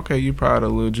kids. Like, okay, you proud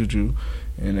of little Juju,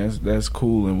 and that's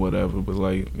cool and whatever, but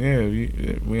like, yeah,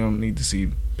 we don't need to see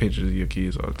pictures of your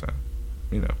kids all the time.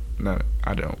 You know,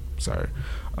 I don't. Sorry.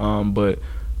 But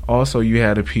also you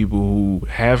have the people who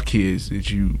have kids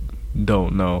that you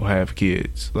don't know have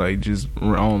kids, like just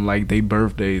on like their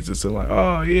birthdays and stuff, like,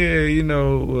 oh yeah, you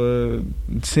know,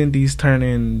 Cindy's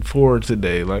turning 4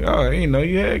 today. Like, oh, I didn't know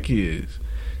you had kids.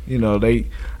 You know,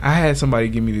 I had somebody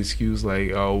give me the excuse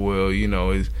like, oh, well, you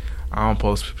know, I don't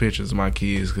post pictures of my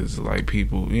kids because, like,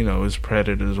 people, you know, it's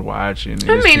predators watching.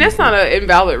 I mean, that's not an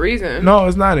invalid reason. No,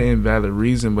 it's not an invalid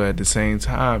reason, but at the same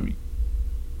time,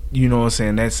 you know what I'm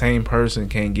saying, that same person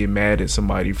can't get mad at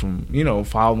somebody from, you know,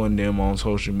 following them on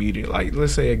social media. Like,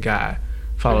 let's say a guy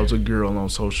follows a girl on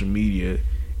social media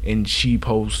and she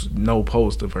posts no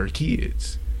post of her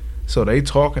kids. So they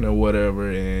talking or whatever,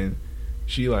 and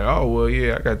she like, oh, well,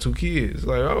 yeah, I got 2 kids.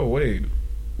 Like, oh, wait,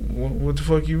 what the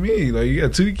fuck you mean? Like, you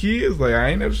got 2 kids? Like, I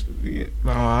ain't never.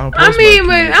 No, I don't post I mean,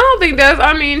 but I don't think that's.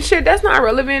 I mean, shit, that's not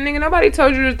relevant, nigga. Nobody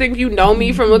told you to think you know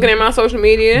me from looking at my social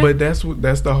media. But that's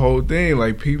the whole thing.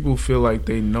 Like, people feel like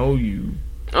they know you.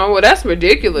 Oh, well, that's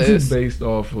ridiculous. Based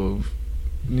off of,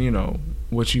 you know,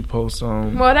 what you post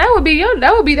on. Well, that would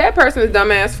be that person's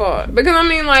dumbass fault. Because I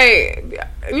mean, like,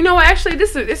 you know what? Actually,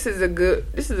 this is a good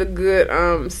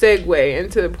segue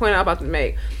into the point I'm about to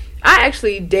make. I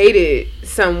actually dated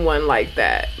someone like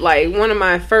that. Like, one of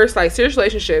my first, like, serious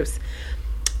relationships,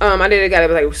 I dated a guy that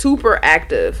was, like, super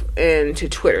active into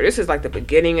Twitter. This is, like, not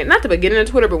the beginning of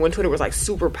Twitter, but when Twitter was, like,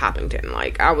 super Poppington.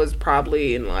 Like, I was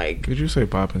probably in, like... Did you say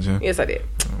Poppington? Yes, I did.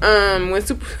 When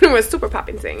super was super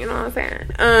Poppington, you know what I'm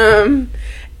saying?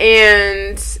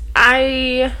 And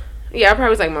I probably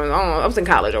was, like, I was in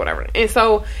college or whatever. And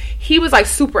so, he was, like,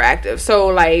 super active. So,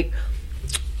 like...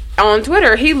 on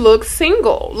Twitter, he looked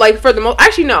single. Like, for the most...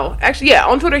 yeah.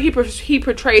 On Twitter, he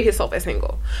portrayed himself as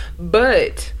single.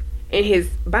 But in his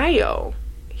bio,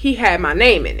 he had my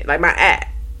name in it. Like, my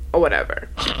 @ or whatever.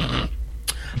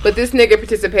 But this nigga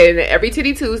participated in every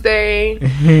Titty Tuesday.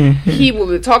 He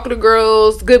would talk to the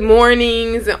girls, good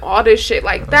mornings, and all this shit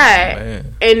like that.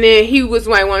 Man. And then he was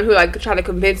my one who, like, tried to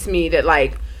convince me that,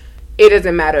 like, it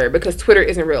doesn't matter because Twitter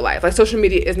isn't real life. Like, social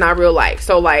media is not real life.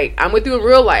 So, like, I'm with you in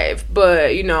real life,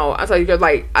 but, you know, I tell you,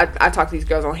 like, I talk to these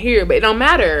girls on here, but it don't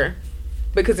matter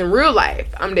because in real life,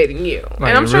 I'm dating you. Like,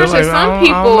 and I'm sure to some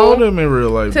people, I don't know them in real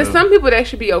life, to some people, that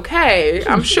should be okay.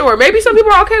 I'm sure. Maybe some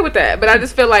people are okay with that, but I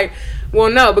just feel like, well,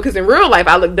 no, because in real life,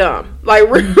 I look dumb. Like,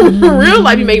 real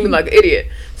life, you make me look like an idiot.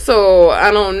 So,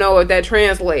 I don't know if that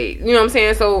translates. You know what I'm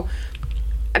saying? So,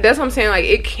 that's what I'm saying. Like,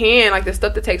 it can, like, the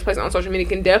stuff that takes place on social media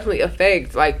can definitely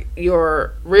affect, like,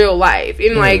 your real life.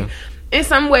 And, like, in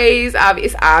some ways,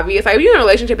 it's obvious. Like, if you're in a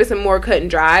relationship, it's more cut and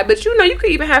dry. But, you know, you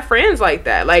could even have friends like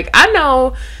that. Like, I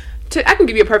know, I can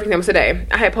give you a perfect example today.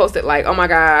 I had posted, like, oh, my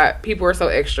God, people are so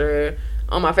extra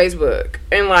on my Facebook.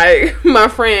 And, like, my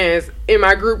friends in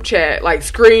my group chat, like,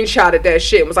 screenshotted that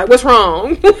shit and was like, what's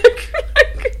wrong?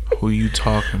 Who you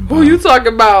talking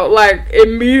about? Like,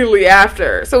 immediately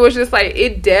after. So it's just like,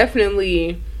 it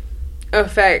definitely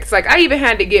affects. Like, I even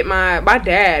had to get my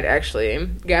dad actually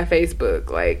got Facebook,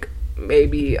 like,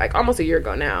 maybe like almost a year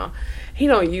ago now. He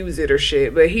don't use it or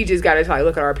shit, but he just got to, like,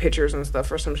 look at our pictures and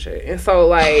stuff or some shit. And so,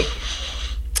 like,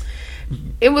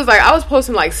 it was like I was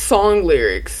posting, like, song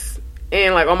lyrics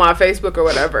and, like, on my Facebook or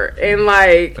whatever. And,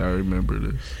 like, I remember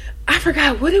this. I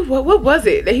forgot what was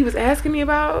it that he was asking me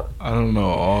about? I don't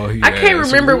know. I can't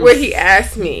remember what he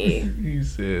asked me. He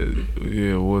said,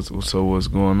 "Yeah, what's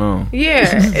going on?" Yeah,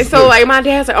 and so, like, my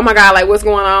dad's like, "Oh my God, like, what's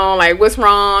going on? Like, what's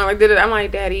wrong?" Like, I'm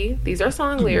like, "Daddy, these are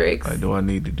song lyrics. Like, do I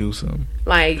need to do something?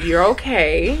 Like, you're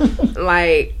okay.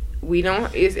 Like,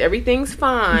 everything's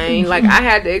fine." Like, I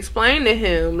had to explain to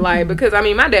him, like, because I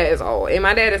mean, my dad is old, and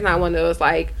my dad is not one of those,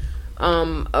 like,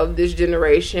 of this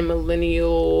generation,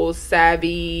 millennials,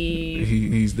 savvy.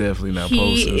 He's definitely not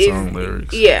posting song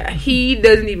lyrics. Yeah, he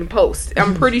doesn't even post.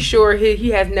 I'm pretty sure he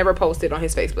has never posted on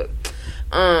his Facebook.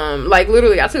 Like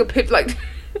literally, I took a picture. Like,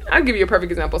 I'll give you a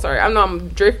perfect example. Sorry, I know I'm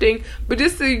drifting, but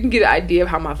just so you can get an idea of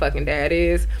how my fucking dad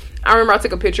is. I remember I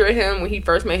took a picture of him when he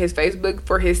first made his Facebook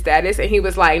for his status, and he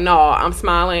was like, "No, I'm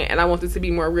smiling, and I want this to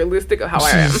be more realistic of how I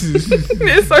am."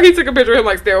 And so he took a picture of him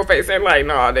like still facing, like,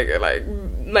 "No, nigga,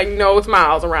 like no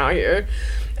smiles around here."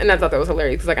 And I thought that was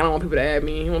hilarious because like I don't want people to add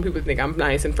me. I want people to think I'm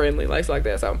nice and friendly, like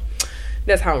that. So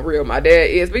that's how real my dad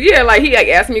is. But yeah, like he like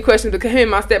asked me questions because him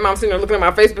and my stepmom sitting there looking at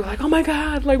my Facebook like, "Oh my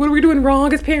god, like what are we doing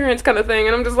wrong as parents?" kind of thing.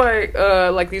 And I'm just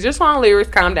like these are song lyrics.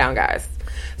 Calm down, guys.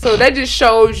 So that just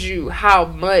shows you how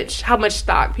much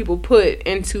stock people put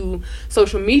into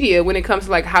social media when it comes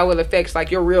to like how it affects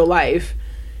like your real life.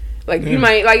 Like you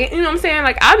might like, you know what I'm saying?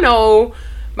 Like I know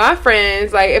my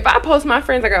friends, like if I post my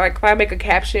friends, like if I make a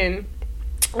caption,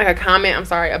 like a comment, I'm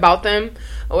sorry, about them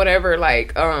or whatever,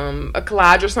 like a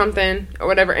collage or something or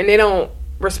whatever, and they don't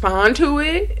respond to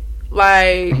it.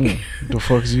 Like, the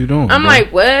fuck is you doing? I'm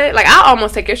like, what? Like, I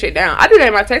almost take your shit down. I do that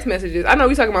in my text messages. I know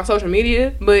we talking about social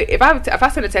media, but if I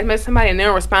send a text message to somebody and they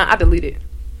don't respond, I delete it.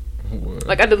 What?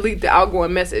 Like, I delete the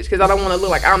outgoing message because I don't want to look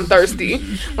like I'm thirsty.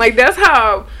 Like, that's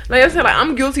how, like I said, like,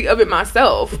 I'm guilty of it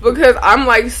myself because I'm,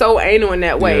 like, so anal in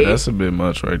that way. Yeah, that's a bit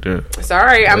much right there.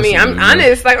 Sorry. I mean, I'm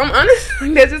honest. Like, I'm honest.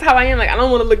 Like, that's just how I am. Like, I don't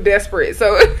want to look desperate.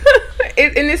 So,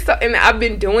 and I've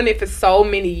been doing it for so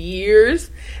many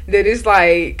years that it's,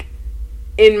 like,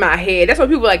 in my head. That's why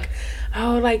people like,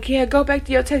 oh, like, yeah, go back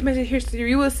to your text message history.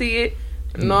 You will see it.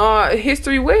 No,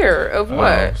 history where? Of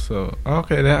what? So,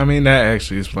 okay, that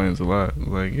actually explains a lot.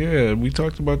 Like, yeah, we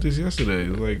talked about this yesterday.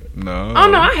 Like, no. Oh,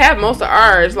 no, I have most of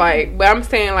ours. Like, but I'm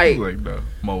saying, like, no,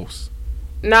 most.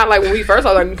 Not like when we first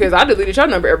saw that, because I deleted your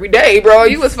number every day, bro.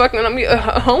 You was fucking on me,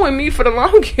 hoeing me for the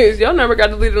longest. Your number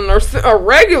got deleted on a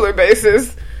regular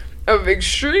basis. Of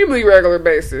extremely regular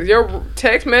basis. Your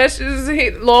text messages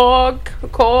hit log,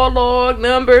 call log,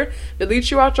 number, delete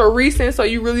you out your recent so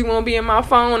you really won't be in my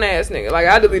phone ass nigga. Like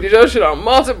I deleted your shit on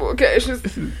multiple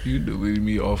occasions. You deleted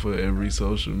me off of every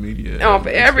social media. Off of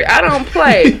every I don't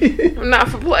play. I'm not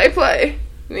for play.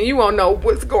 And you won't know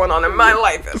what's going on in my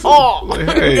life at all. Like,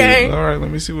 hey, all right,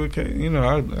 let me see what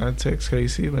I text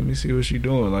KC, let me see what she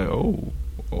doing. Like, oh.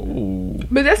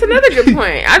 But that's another good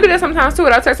point. I do that sometimes too.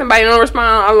 I text somebody and don't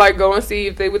respond. I like go and see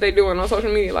what they doing on social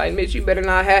media. Like, bitch, you better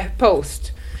not have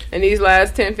post in these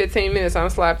last 10-15 minutes. I'm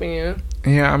slapping you.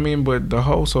 Yeah, I mean, but the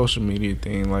whole social media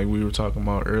thing, like we were talking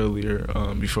about earlier,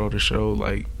 before the show,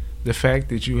 like the fact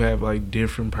that you have like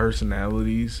different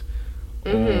personalities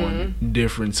on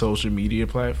different social media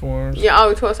platforms.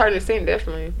 Yeah, to a certain extent,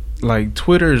 definitely. Like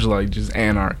Twitter is like just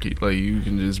anarchy. Like you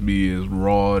can just be as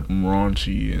raw and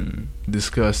raunchy and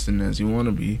disgusting as you want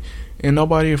to be, and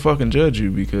nobody will fucking judge you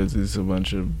because it's a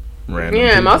bunch of random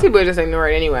people. Most people just ignore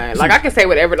it anyway. Like I can say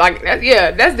whatever. Like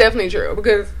that's definitely true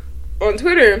because on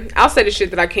Twitter I'll say the shit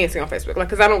that I can't say on Facebook. Like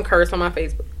because I don't curse on my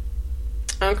Facebook.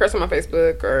 I don't curse on my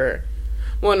Facebook or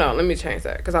well no, let me change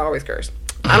that because I always curse.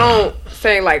 I don't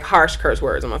say like harsh curse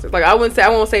words on my Facebook. Like I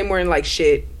won't say more than like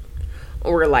shit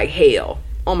or like hell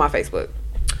on my Facebook.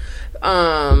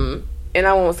 And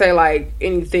I won't say like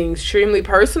anything extremely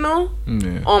personal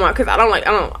on my, because I don't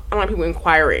like people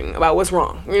inquiring about what's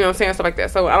wrong. You know what I'm saying? Stuff like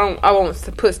that. So I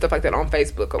won't put stuff like that on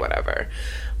Facebook or whatever.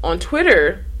 On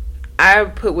Twitter, I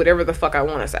put whatever the fuck I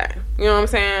want to say. You know what I'm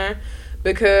saying?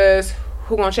 Because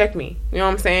who gonna check me? You know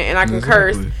what I'm saying? And I can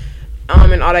curse, and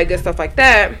all that good stuff like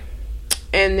that.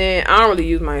 And then I don't really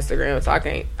use my Instagram, so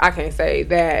I can't say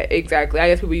that exactly. I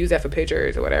guess people use that for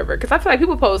pictures or whatever. Because I feel like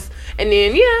people post, and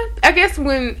then I guess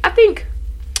when I think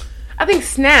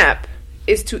Snap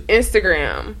is to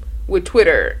Instagram, with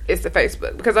Twitter is to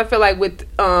Facebook. Because I feel like with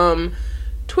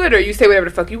Twitter, you say whatever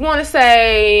the fuck you want to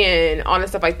say and all that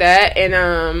stuff like that.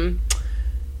 And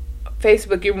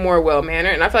Facebook, you're more well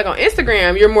mannered, and I feel like on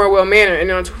Instagram you're more well mannered, and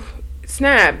on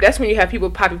Snap, that's when you have people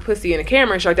popping pussy in the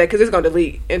camera and shit like that, because it's gonna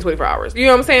delete in 24 hours. You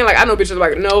know what I'm saying? Like, I know bitches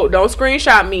like, no, don't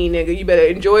screenshot me, nigga. You better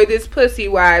enjoy this pussy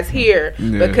while it's here,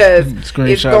 because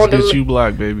screenshots get you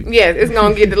blocked, baby. Yeah, it's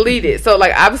gonna get deleted. So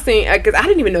like, I've seen, because I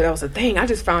didn't even know that was a thing. I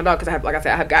just found out because I have, like I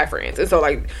said, I have guy friends, and so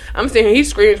like, I'm sitting here,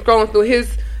 he's scrolling through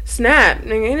his Snap,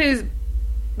 nigga, and his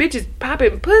bitches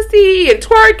popping pussy and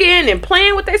twerking and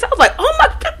playing with themselves. Like, oh my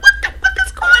god, what the fuck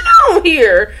is going on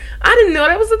here? I didn't know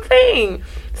that was a thing.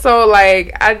 So,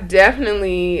 like, I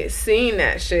definitely seen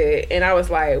that shit, and I was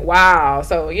like, wow.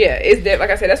 So, yeah, it's like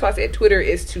I said, that's why I said Twitter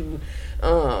is to,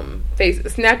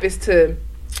 Snap is to,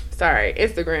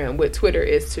 Instagram, what Twitter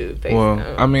is to Facebook.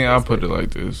 Well, I mean, I'll put it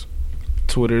like this.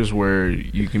 Twitter's where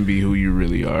you can be who you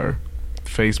really are.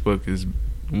 Facebook is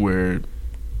where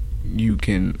you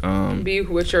can be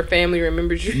what your family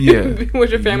remembers you. Yeah, be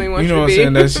what your family wants you know you to be.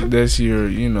 what I'm saying? That's your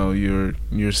your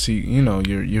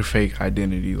fake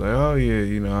identity. Like, oh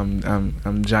yeah,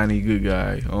 I'm Johnny Good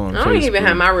Guy on Facebook. I don't even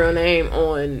have my real name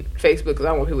on Facebook because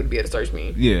I want people to be able to search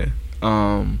me. Yeah.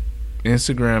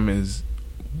 Instagram is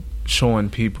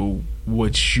showing people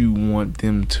what you want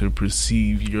them to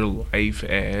perceive your life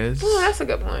as. Oh, that's a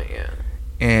good point. Yeah.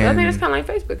 And I think it's kind of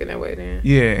like Facebook in that way. Then.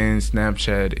 Yeah, and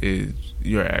Snapchat is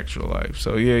your actual life.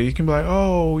 So yeah, you can be like,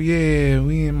 oh yeah,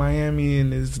 we in Miami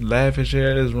in this lavish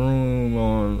ass room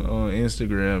on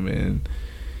Instagram, and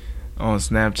on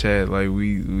Snapchat, like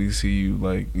we see you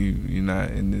like you're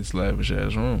not in this lavish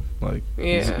ass room. Like,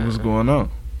 what's going on?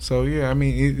 So yeah, I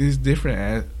mean it's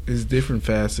different. It's different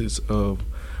facets of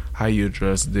how you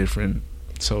address different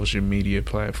social media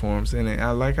platforms, and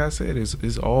like I said,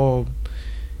 it's all.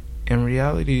 In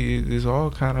reality, it's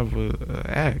all kind of a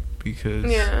act because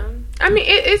I mean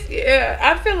it's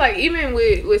I feel like even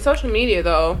with social media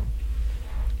though,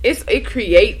 it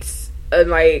creates a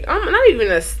like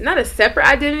not a separate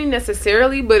identity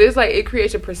necessarily, but it's like it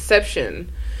creates a perception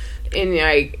and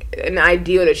like an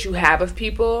ideal that you have of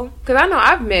people. Because I know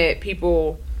I've met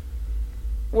people,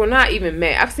 well, not even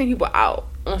met, I've seen people out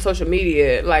on social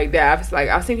media like that.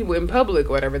 I've seen people in public or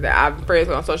whatever that I'm friends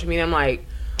with on social media. I'm like,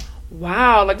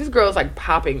 wow, like this girl is like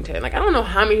Poppington. Like I don't know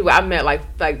how many people I've met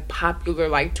like popular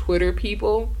like Twitter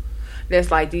people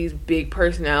that's like these big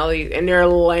personalities and they're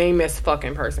lame as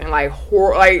fucking person. Like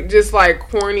just like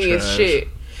corny Trash. as shit.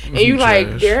 And you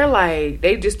like they're like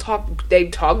they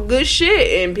talk good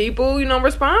shit and people,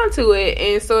 respond to it,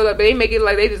 and so like, they make it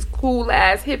like they just cool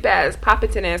ass, hip ass,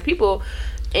 Poppington ass people.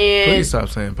 And please stop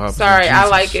saying Poppington. Sorry, Jesus. I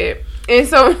like it. And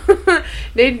so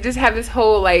they just have this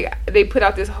whole like they put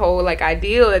out this whole like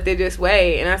ideal that they're this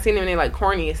way, and I seen them and they're like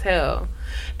corny as hell.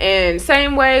 And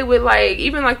same way with like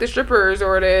even like the strippers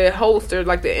or the hosts or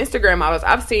like the Instagram models,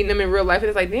 I've seen them in real life and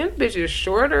it's like, damn, bitch is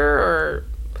shorter or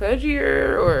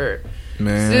pudgier or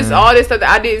just all this stuff that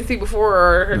I didn't see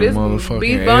before, or this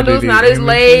these bundles not as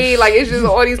laid. Like it's just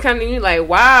all these kind of things. Like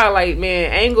wow, like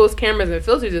man, angles, cameras, and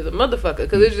filters is a motherfucker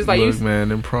because it's just like look, man,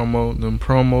 them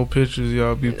promo pictures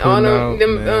y'all be putting out,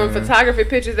 them photography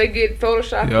pictures they get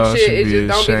photoshopped y'all and shit. Should it be just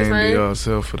don't be the ashamed same. of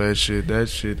yourself for that shit. That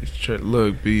shit is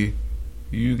look, B.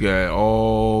 You got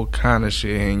all kind of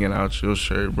shit hanging out your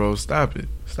shirt, bro. Stop it.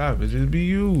 Just be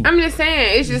you. I'm just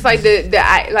saying, it's just like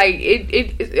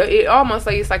it almost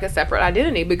like it's like a separate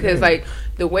identity because like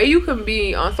the way you can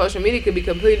be on social media could be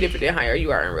completely different than how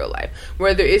you are in real life.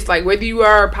 Whether you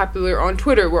are popular on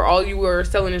Twitter where all you are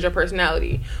selling is your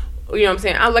personality. You know what I'm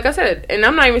saying? Like I said, and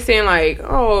I'm not even saying like,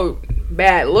 oh,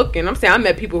 bad looking. I'm saying I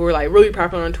met people who are like really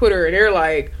popular on Twitter and they're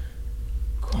like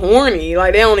corny,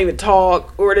 like they don't even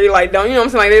talk, or they like don't, what I'm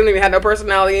saying, like they don't even have no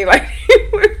personality. Like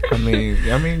I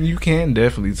mean you can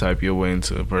definitely type your way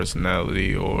into a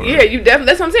personality, or you definitely,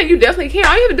 that's what I'm saying, you definitely can.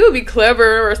 All you have to do is be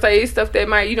clever or say stuff that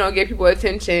might get people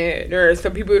attention or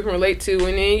some people you can relate to,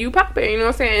 and then you pop it, you know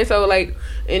what I'm saying? So like,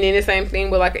 and then the same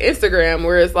thing with like Instagram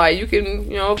where it's like you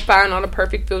can find all the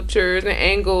perfect filters and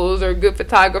angles or good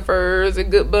photographers or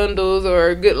good bundles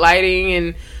or good lighting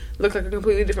and look like a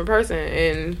completely different person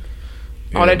and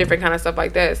all that different kind of stuff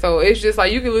like that. So it's just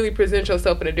like you can really present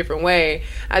yourself in a different way.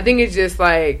 I think it's just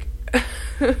like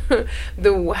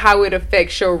how it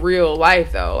affects your real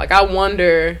life though. Like I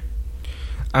wonder.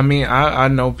 I mean, I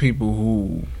know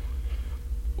people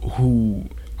who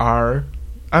are.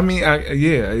 I mean,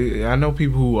 I know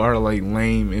people who are like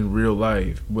lame in real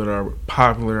life, but are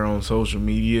popular on social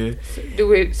media.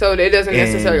 So it doesn't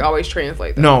necessarily always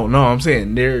translate. Though. No, I'm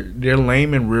saying they're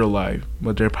lame in real life,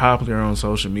 but they're popular on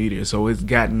social media. So it's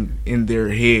gotten in their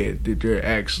head that they're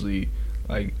actually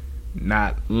like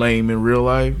not lame in real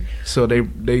life. So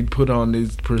they put on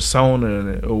this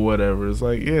persona or whatever. It's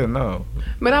like, yeah, no.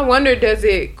 But I wonder, does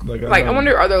it I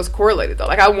wonder, are those correlated though?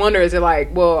 Like I wonder, is it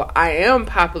like, well, I am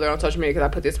popular on social media because I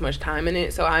put this much time in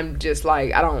it, so I'm just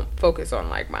like, I don't focus on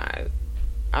like my,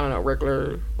 I don't know,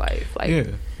 regular life. Like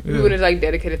people just like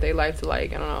dedicated their life to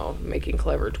like, I don't know, making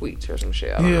clever tweets or some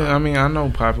shit. I don't know. I mean, I know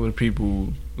popular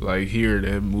people like here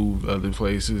that moved other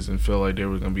places and felt like they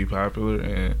were gonna be popular,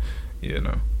 and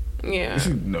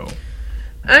no.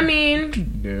 I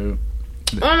mean,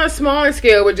 on a smaller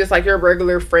scale with just like your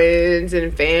regular friends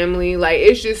and family, like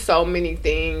it's just so many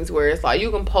things where it's like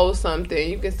you can post something,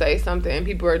 you can say something, and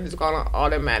people are just gonna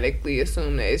automatically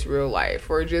assume that it's real life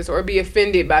or be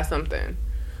offended by something.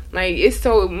 Like it's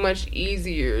so much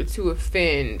easier to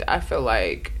offend, I feel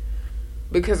like,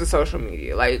 because of social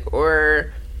media. Like,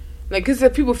 or Like, because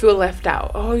if people feel left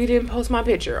out. Oh, you didn't post my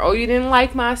picture. Oh, you didn't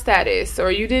like my status.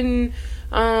 Or you didn't,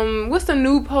 what's the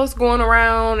new post going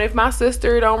around? If my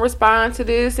sister don't respond to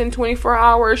this in 24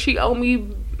 hours, she owe me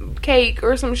cake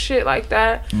or some shit like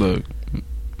that. Look,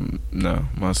 no,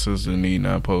 my sister need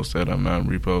not post that. I'm not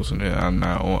reposting it.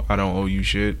 I don't owe you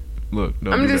shit. Look,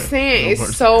 I'm just saying,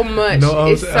 it's so much.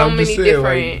 It's so many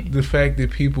different. Like, the fact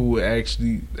that people would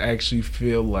actually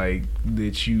feel like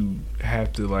that you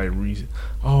have to like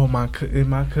my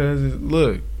cousin.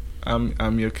 Look,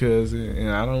 I'm your cousin,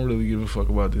 and I don't really give a fuck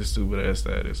about this stupid ass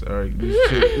status. All right,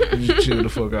 you chill the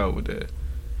fuck out with that.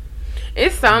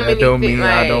 It's so many. That don't mean like,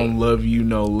 I don't love you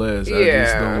no less. Yeah. I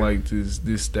just don't like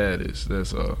this status.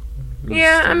 That's all.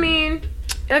 Yeah, I mean,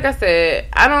 like I said,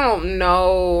 I don't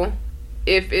know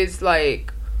if it's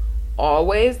like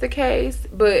always the case,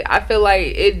 but I feel like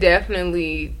it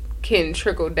definitely can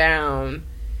trickle down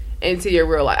into your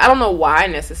real life. I don't know why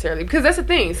necessarily, because that's the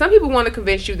thing. Some people want to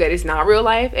convince you that it's not real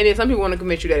life, and then some people want to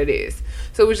convince you that it is.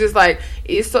 So it's just like,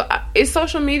 is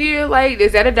social media, like,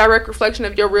 is that a direct reflection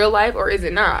of your real life, or is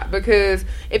it not? Because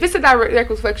if it's a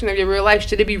direct reflection of your real life,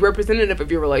 should it be representative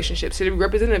of your relationships? Should it be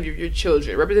representative of your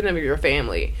children, representative of your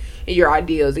family, and your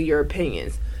ideals and your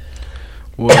opinions?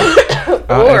 Well,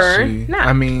 or not.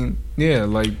 I mean, yeah,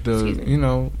 like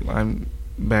I'm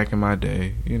back in my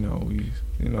day,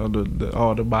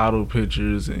 all the bottle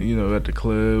pictures, and at the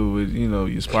club with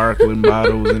your sparkling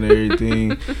bottles and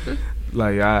everything.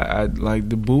 Like I like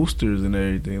the boosters and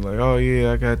everything. Like, oh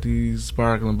yeah, I got these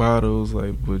sparkling bottles.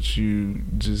 Like, but you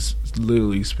just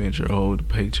literally spent your whole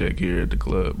paycheck here at the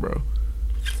club, bro.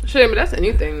 Shit, but that's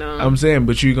anything, though. I'm saying,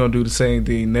 but you're gonna do the same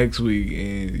thing next week,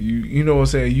 and you know what I'm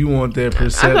saying. You want that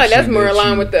perception. I feel like that's more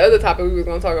aligned with the other topic we was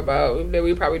gonna talk about that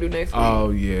we probably do next week.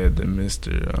 Oh yeah, the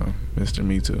Mr.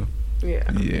 Me Too. Yeah,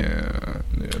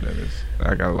 that is.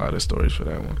 I got a lot of stories for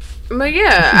that one. But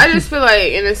yeah, I just feel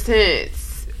like in a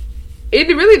sense, it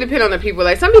really depends on the people.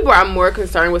 Like, some people are more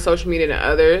concerned with social media than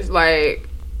others. Like,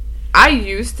 I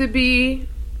used to be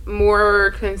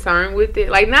more concerned with it,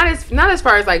 like not as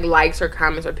far as like likes or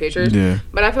comments or pictures,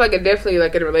 but I feel like it definitely,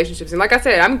 like, in relationships. And like I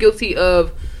said, I'm guilty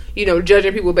of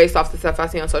judging people based off the stuff I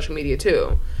see on social media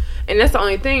too. And that's the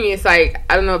only thing. It's like,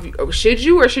 I don't know if should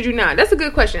you or should you not. That's a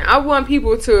good question. I want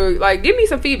people to, like, give me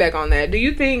some feedback on that. Do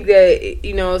you think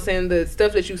that saying the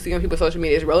stuff that you see on people's social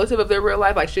media is relative of their real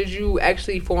life? Like, should you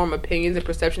actually form opinions and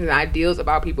perceptions and ideals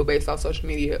about people based off social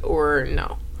media, or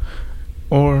no?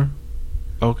 Or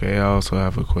okay, I also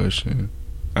have a question.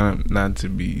 I'm not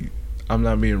being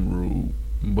rude,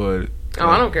 but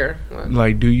I don't care. What?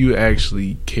 Like, do you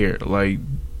actually care? Like,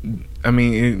 I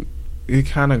mean, it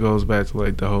kind of goes back to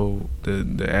like the whole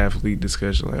the athlete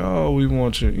discussion. Like, oh, we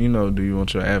want your, do you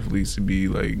want your athletes to be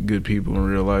like good people in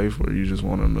real life, or you just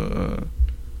want them to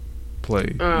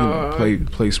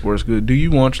play sports good? Do you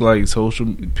want like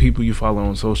social people you follow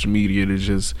on social media to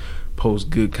just post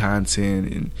good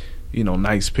content and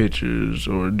nice pictures,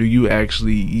 or do you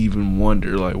actually even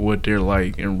wonder like what they're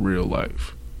like in real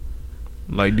life?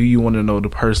 Like, do you want to know the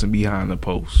person behind the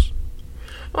post?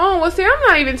 Oh, well, see, I'm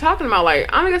not even talking about, like,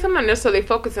 I guess I'm not necessarily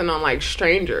focusing on, like,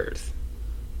 strangers.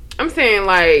 I'm saying,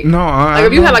 like,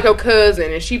 if you had, like, a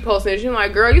cousin and she posted, she's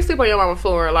like, girl, you sleep on your mama's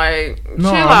floor, like, chill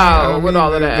out with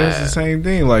all of that. That's the same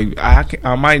thing. Like,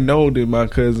 I might know that my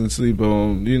cousin sleep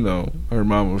on, her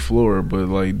mama's floor, but,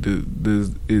 like,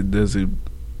 does it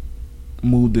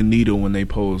move the needle when they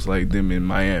post, like, them in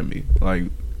Miami? Like,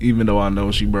 even though I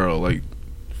know she borrowed, like,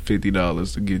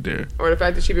 $50 to get there. Or the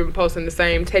fact that she been posting the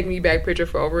same take me back picture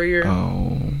for over a year.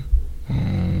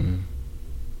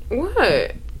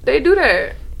 What? They do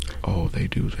that. Oh, they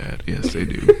do that. Yes, they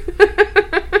do.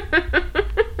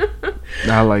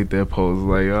 I like that post.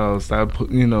 Like, oh, stop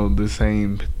putting, the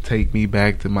same take me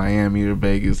back to Miami or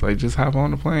Vegas. Like, just hop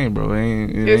on the plane, bro.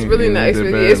 It's really not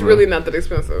that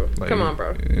expensive. Like, come on,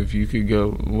 bro. If you could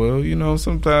go, well,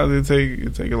 sometimes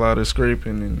it take a lot of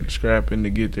scraping and scrapping to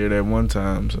get there that one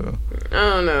time. So I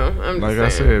don't know. Like I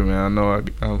said, man, I know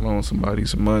I loaned somebody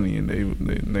some money, and they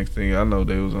next thing I know,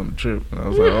 they was on the trip, and I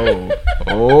was like,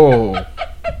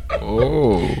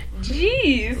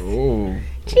 jeez, oh,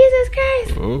 Jesus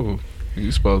Christ, oh. You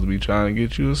supposed to be trying to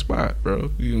get you a spot,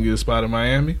 bro. You gonna get a spot in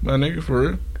Miami, my nigga, for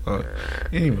real?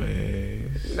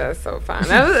 Anyways. That's so fine.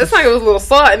 It's like it was a little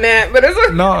salt in that, but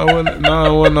it's No, it wasn't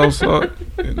no salt.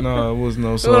 No, it was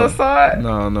no salt. A little salt?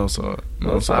 No, no salt.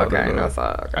 No salt. Okay, no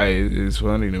salt. Okay. Hey, it's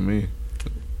funny to me.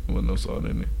 There wasn't no salt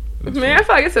in it. Man, funny. I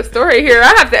feel like it's a story here.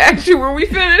 I have to ask you where we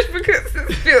finished because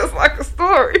it feels like a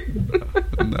story.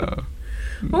 No.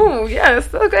 Oh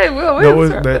yes, okay. Well,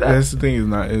 that's the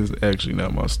thing. Is actually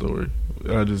not my story.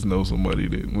 I just know somebody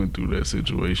that went through that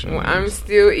situation. Well, I'm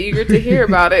still eager to hear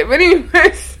about it. But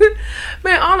anyways,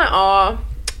 man, all in all,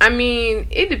 I mean,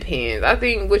 it depends. I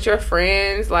think with your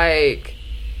friends, like,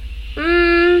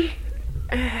 let's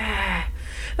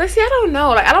see. I don't know.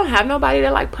 Like, I don't have nobody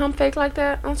that like pump fake like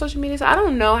that on social media. So I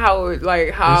don't know how I would feel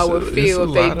if they did. It's a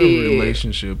lot of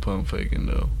relationship pump faking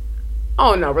though.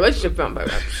 Oh no, relationship pump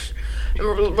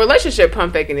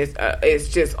faking is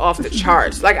just off the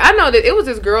charts. Like, I know that it was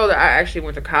this girl that I actually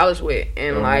went to college with,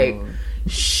 and like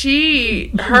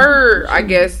her I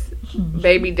guess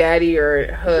baby daddy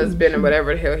or husband or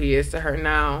whatever the hell he is to her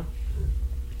now,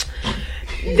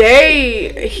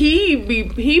 he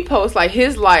posts like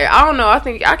his life. I don't know, I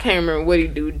can't remember what he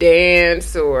do,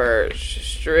 dance or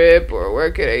strip or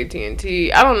work at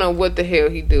AT&T. I don't know what the hell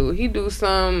he do. He do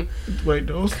some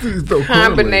those things don't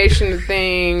combination of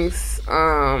things.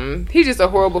 He's just a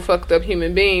horrible fucked up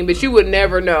human being, but you would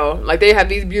never know. Like, they have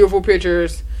these beautiful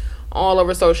pictures all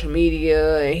over social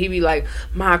media, and he be like,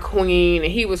 my queen,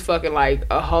 and he was fucking like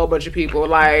a whole bunch of people,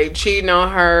 like cheating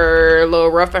on her, a little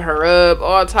roughing her up,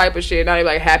 all type of shit. Now he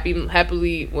like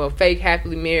fake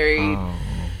happily married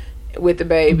with the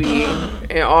baby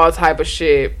and all type of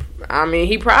shit. I mean,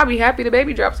 he probably happy the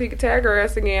baby dropped so he could tag her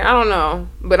ass again. I don't know,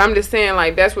 but I'm just saying,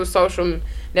 like, that's what social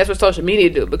media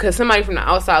do. Because somebody from the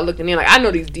outside looking in, like, I know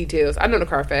these details, I know the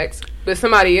car facts, but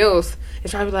somebody else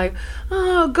is probably like,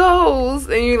 oh, goals,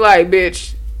 and you like,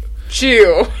 bitch,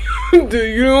 chill.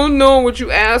 You don't know what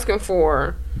you asking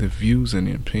for. The views and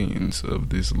the opinions of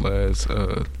this last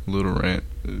little rant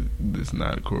does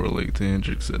not correlate to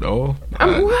Hendrix at all.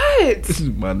 What?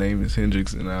 My name is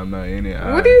Hendrix, and I'm not in it.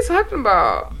 What are you talking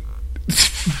about?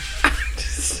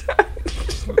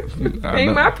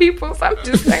 Ain't my peoples. I'm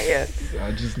just saying.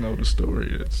 I just know the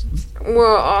story.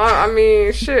 Well, I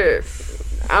mean, shit.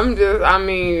 I'm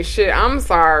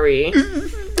sorry.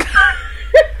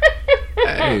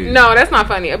 Hey. No, that's not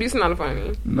funny. Abuse is not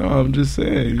funny. No, I'm just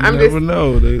saying. You never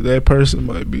know. That person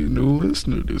might be a new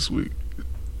listener this week.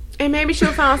 And maybe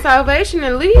she'll find salvation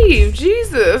and leave.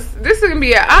 Jesus. This is going to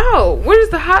be an out. What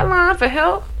is the hotline for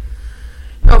help?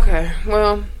 Okay,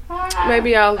 well,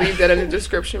 maybe I'll leave that in the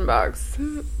description box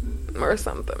or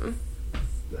something.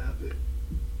 Stop it.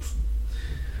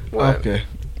 What? Okay.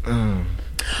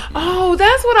 Oh,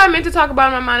 that's what I meant to talk about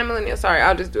in my Mind of Millennial. Sorry,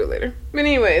 I'll just do it later. But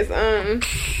anyways,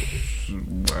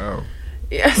 wow.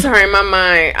 Yeah, sorry, my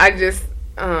mind.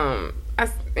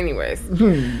 Anyways.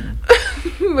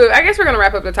 But I guess we're going to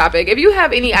wrap up the topic. If you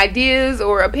have any ideas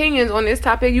or opinions on this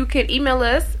topic, you can email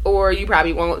us, or you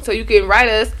probably won't. So you can write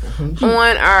us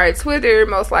on our Twitter,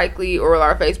 most likely, or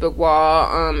our Facebook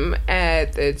wall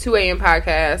at the 2 a.m.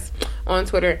 podcast on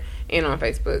Twitter and on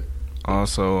Facebook.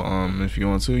 Also, if you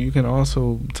want to, you can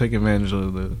also take advantage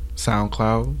of the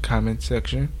SoundCloud comment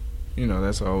section. You know,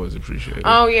 that's always appreciated.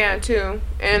 Oh, yeah, too.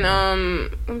 And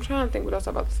I'm trying to think what else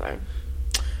I'm about to say.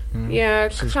 Yeah,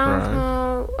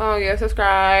 subscribe. Oh yeah,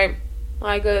 subscribe,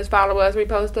 like us, follow us,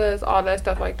 repost us, all that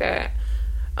stuff like that.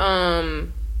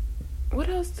 What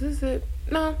else is it?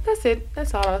 No, that's it.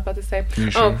 That's all I was about to say. Sure?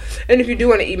 Oh, and if you do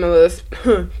want to email us,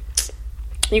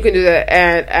 you can do that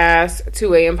at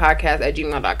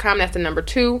ask2ampodcast@gmail.com. That's the number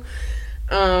 2.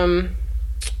 And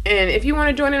if you want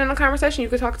to join in on the conversation, you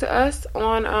can talk to us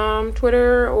on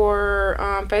Twitter or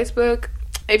Facebook.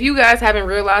 If you guys haven't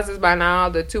realized this by now,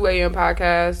 the 2 a.m.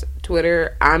 podcast,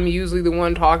 Twitter, I'm usually the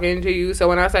one talking to you. So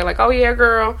when I say, like, oh, yeah,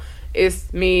 girl,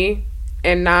 it's me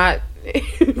and not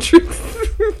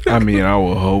I mean, I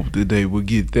would hope that they would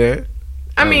get that.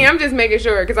 I mean, I'm just making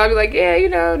sure, because I'll be like, yeah, you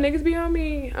know, niggas be on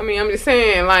me. I mean, I'm just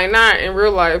saying, like, not in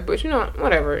real life, but, you know,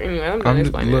 whatever. Anyway, I'm done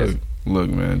explaining this. Look,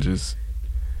 man, just...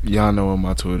 Y'all know what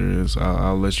my Twitter is.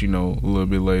 I'll let you know a little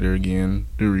bit later again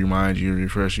to remind you,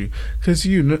 refresh you. Because,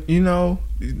 you know,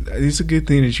 it's a good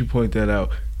thing that you point that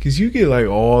out. Because you get, like,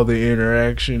 all the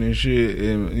interaction and shit.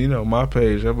 And, you know, my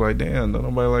page, I'm like, damn, don't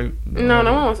nobody like... No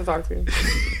one wants to talk to you.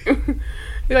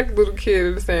 You're like a little kid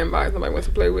in the sandbox nobody wants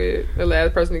to play with. The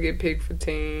last person to get picked for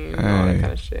team. And all that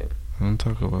kind of shit. Don't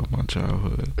talk about my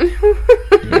childhood.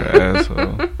 You're an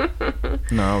asshole.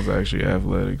 No, I was actually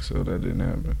athletic, so that didn't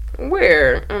happen.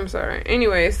 Where? I'm sorry.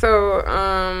 Anyway, so,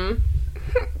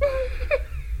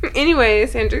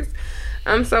 anyways, Hendrix.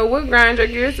 So what grind your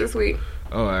gears this week?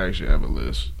 Oh, I actually have a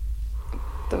list.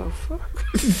 The fuck?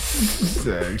 I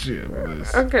actually have a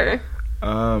list. Okay.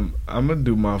 I'm gonna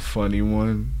do my funny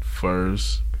one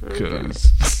first,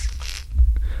 because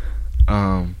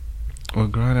what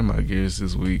grinding my gears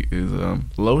this week is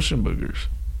lotion boogers.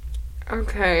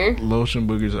 Okay. Lotion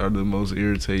boogers are the most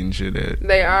irritating shit that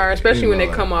They are, especially when they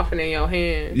come off and in your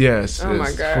hand. Yes. Oh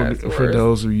my God. For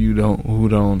those of you who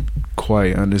don't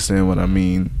quite understand what I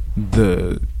mean,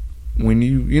 when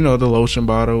you know the lotion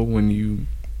bottle, when you,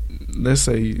 let's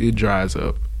say it dries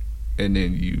up and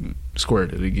then you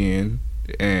squirt it again,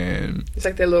 and it's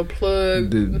like that little plug,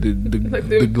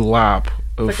 the glop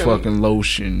of like fucking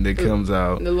lotion that comes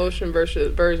out. The lotion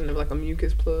version of like a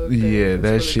mucus plug. Yeah, that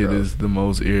really shit gross. Is the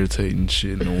most irritating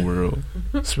shit in the world.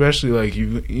 Especially like you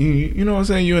know what I'm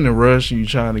saying. You in a rush and you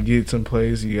trying to get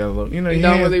someplace. You got your don't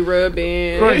hands, really rub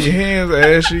in. Right, your hands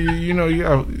ashy. You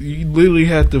literally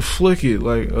have to flick it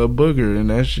like a booger, and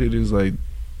that shit is like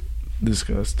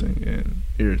disgusting and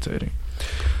irritating.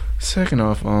 Second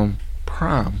off,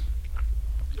 prom.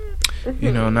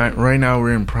 You know, right now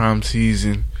we're in prom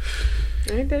season.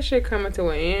 Ain't that shit coming to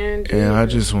an end? Dude? And I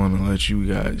just want to let you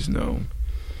guys know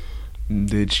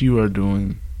that you are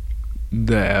doing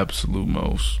the absolute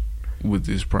most with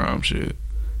this prom shit.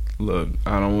 Look,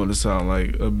 I don't want to sound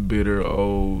like a bitter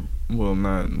old,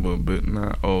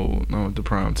 not old. I went to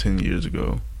prom 10 years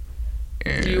ago.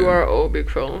 And you are old, big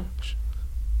fella.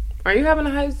 Are you having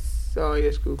a high? Oh,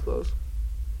 your school closed.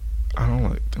 I don't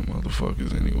like them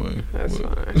motherfuckers anyway. That's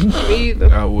fine. Me either.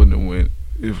 I wouldn't have went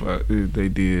if they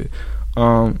did.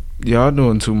 Y'all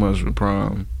doing too much with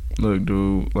prom. Look,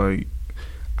 dude, like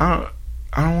I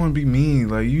don't want to be mean.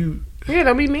 Like you. Yeah,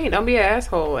 don't be mean. Don't be an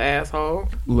asshole.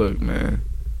 Look, man,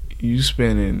 you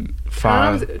spending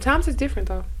times is different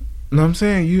though. No, I'm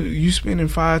saying you spending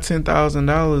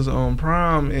 $5,000-$10,000 on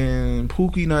prom, and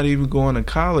Pookie not even going to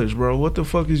college, bro. What the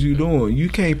fuck is you doing? You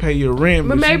can't pay your rent.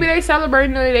 But maybe they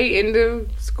celebrating they in the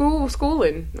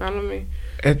schooling. I don't know.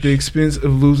 At the expense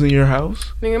of losing your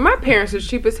house? Nigga, my parents was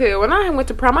cheap as hell. When I went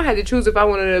to prom, I had to choose if I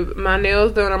wanted my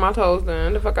nails done or my toes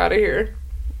done. The fuck out of here.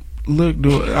 Look,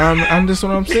 dude, I'm just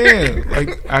what I'm saying.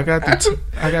 Like, I got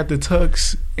the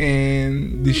tux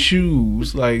and the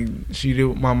shoes. Like,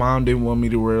 my mom didn't want me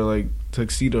to wear like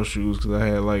tuxedo shoes because I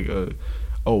had like a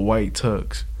white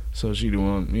tux. So she didn't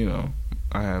want,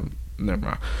 I have, never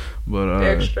mind. But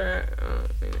extra.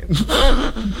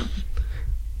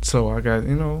 So I got,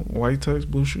 white tux,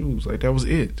 blue shoes. Like, that was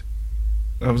it.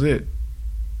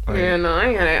 Like, yeah, no, I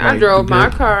ain't got it. I drove my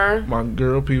car. My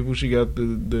girl people, she got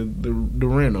the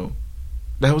rental.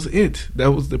 That was it.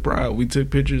 That was the pride. We took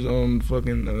pictures on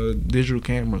fucking digital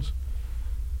cameras.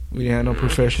 We didn't have no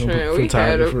professional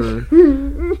photographer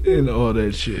and all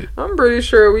that shit. I'm pretty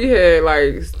sure we had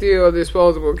like still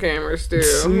disposable cameras still.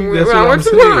 See, that's what I'm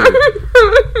saying.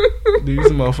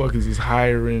 These motherfuckers is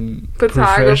hiring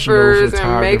photographers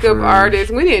and makeup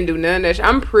artists. We didn't do none of that shit.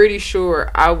 I'm pretty sure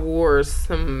I wore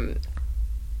some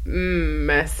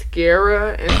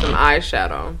mascara and some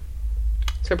eyeshadow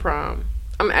to prom.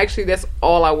 That's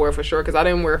all I wore for sure, because I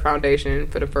didn't wear foundation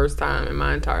for the first time in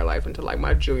my entire life until like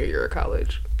my junior year of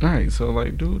college. All right, so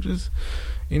like, dude, just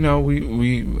I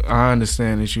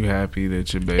understand that you happy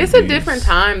that your baby. It's a different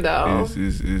time though.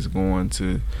 Is going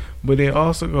to, but it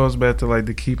also goes back to like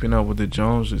the keeping up with the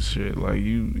Joneses shit. Like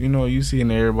you seeing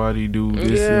everybody do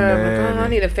this and that. I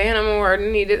need a Phantom or I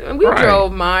need it. We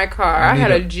drove my car. I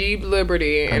had a Jeep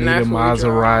Liberty, and that's what we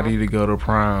drove. I need a Maserati to go to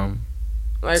prom.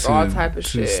 Like all type of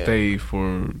shit. To stay for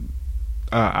an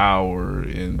hour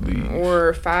and leave.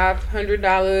 Or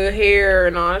 $500 hair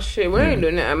and all that shit. We ain't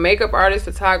doing that. A makeup artist,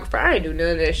 photographer, I ain't do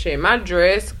none of that shit. My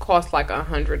dress cost like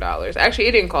 $100. Actually,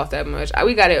 it didn't cost that much.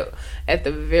 We got it at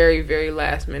the very, very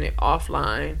last minute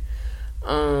offline.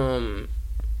 My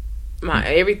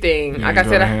everything. Like I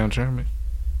said,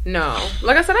 no.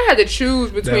 Like I said, I had to choose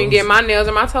between getting my nails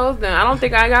and my toes done. I don't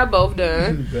think I got both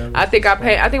done. I think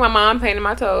my mom painted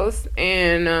my toes,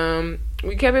 and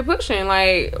we kept it pushing.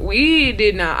 Like, I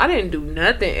didn't do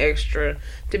nothing extra,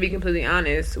 to be completely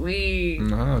honest.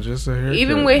 Just a haircut.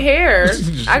 Even with hair,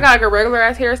 I got like a regular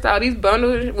ass hairstyle. These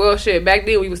bundles, well, shit, back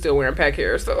then we was still wearing pack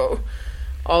hair, so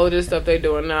all of this stuff they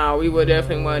doing now, we would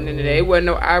definitely wasn't into that. It wasn't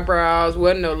no eyebrows,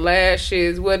 wasn't no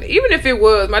lashes, even if it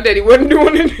was, my daddy wasn't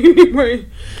doing it anyway.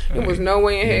 It was no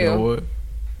way in hell. You know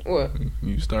what?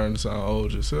 You starting to sound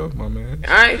old yourself, my man.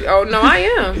 I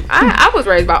am. I was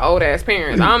raised by old ass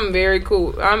parents. I'm very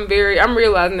cool. I'm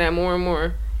realizing that more and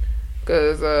more.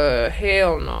 Cause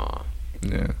hell no.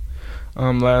 Yeah.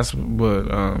 Last but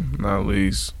not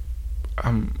least,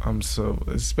 I'm so,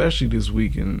 especially this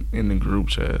week in the group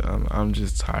chat, I'm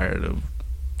just tired of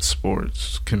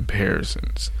sports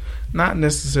comparisons. Not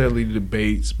necessarily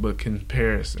debates, but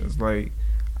comparisons. Like,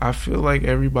 I feel like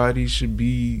everybody should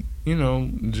be,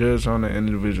 judged on an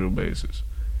individual basis.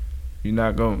 You're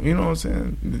not going, you know what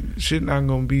I'm saying? Shit not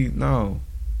going to be, no.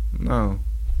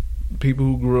 people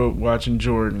who grew up watching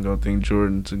Jordan gonna think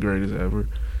Jordan's the greatest ever.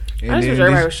 And I just wish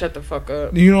everybody would shut the fuck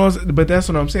up. You know, but that's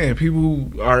what I'm saying. People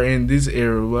who are in this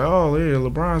era, like, oh yeah,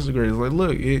 LeBron's the greatest. Like,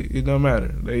 look, it don't matter.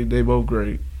 They both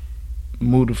great.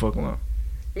 Move the fuck along.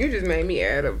 You just made me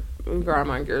add a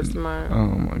Garmon Gears to mine. Oh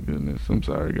my goodness, I'm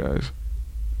sorry, guys.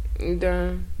 You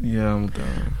done? Yeah, I'm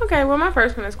done. Okay, well, my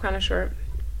first one is kind of short.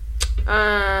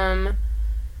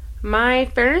 My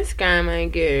first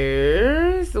Garmon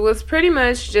Gears was pretty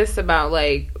much just about,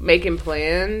 like, making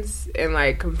plans and,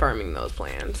 like, confirming those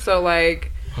plans. So,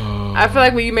 like, I feel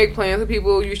like when you make plans with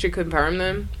people, you should confirm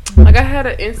them. Like, I had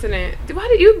an incident. Why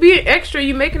did you be extra?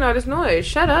 You making all this noise?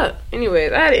 Shut up.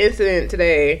 Anyways, I had an incident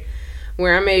today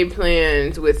where I made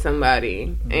plans with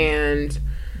somebody, and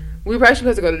we were actually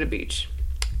supposed to go to the beach.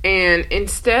 And and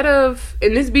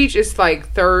this beach is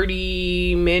like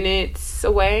 30 minutes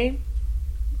away,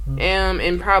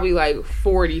 and probably like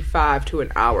 45 to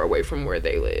an hour away from where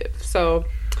they live. So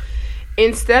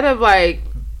instead of like,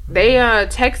 they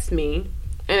text me,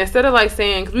 and instead of like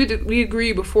saying, because we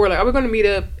agreed before, like, oh, we're going to meet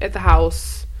up at the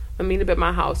house, or meet up at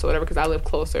my house or whatever, because I live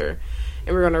closer,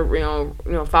 and we're going to,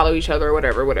 you know, follow each other or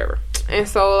whatever. And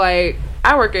so, like,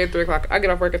 I work at 3 o'clock. I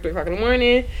get off work at 3 o'clock in the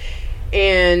morning,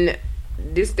 and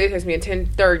this day takes me at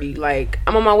 10:30. Like,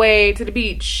 I'm on my way to the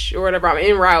beach or whatever. I'm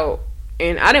en route,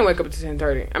 and I didn't wake up to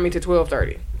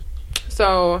 12:30.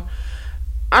 So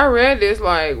I read this,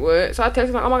 like, what? So I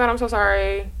texted, like, oh my God, I'm so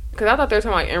sorry. Because I thought they were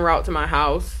talking, like, en route to my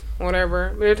house or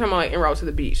whatever. But they were talking about, like, en route to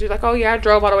the beach. She's like, oh yeah, I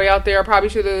drove all the way out there. I probably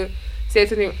should have said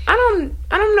something. I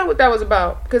don't know what that was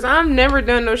about, because I've never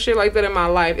done no shit like that in my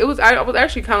life. I was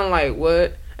actually kind of like,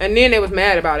 what? And then they was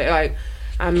mad about it. Like,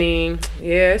 I mean,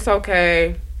 yeah, it's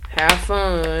okay, have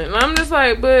fun. And I'm just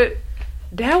like, but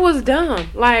that was dumb.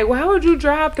 Like, why would you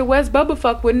drive to West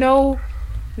Bubblefuck with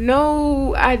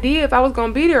no idea if I was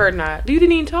gonna be there or not? You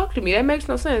didn't even talk to me. That makes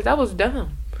no sense. That was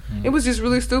dumb. It was just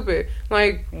really stupid.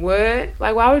 Like, what?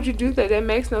 Like, why would you do that? That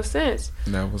makes no sense.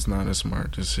 That was not a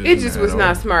smart decision. It just was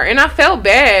not smart. And I felt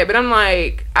bad, but I'm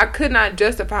like, I could not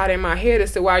justify it in my head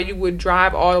as to why you would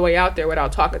drive all the way out there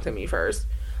without talking to me first.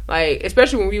 Like,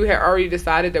 especially when we had already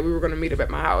decided that we were going to meet up at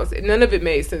my house. None of it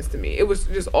made sense to me. It was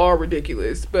just all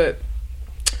ridiculous. But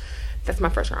that's my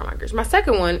first Garmon Gears. My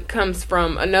second one comes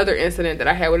from another incident that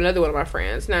I had with another one of my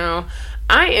friends. Now,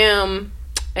 I am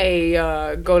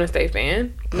a Golden State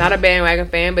fan, not a bandwagon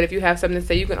fan, but if you have something to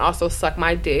say, you can also suck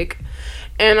my dick.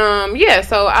 And yeah,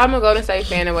 so I'm a Golden State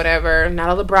fan or whatever, not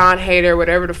a LeBron hater,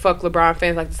 whatever the fuck LeBron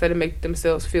fans like to say to make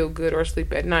themselves feel good or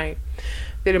sleep at night.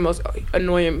 They're the most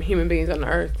annoying human beings on the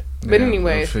earth. But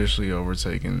anyways, officially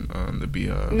overtaken the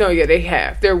Beehive. No, yeah, they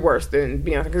have. They're worse than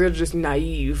Beyonce because they're just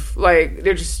naive. Like,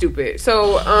 they're just stupid.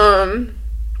 So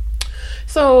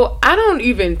I don't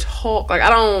even talk. Like,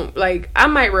 I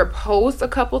might repost a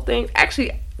couple things.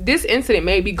 Actually, this incident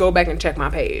made me go back and check my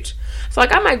page. So,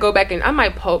 like, I might go back and I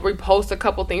might repost a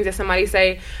couple things that somebody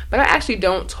say, but I actually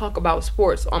don't talk about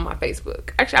sports on my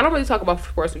Facebook. Actually, I don't really talk about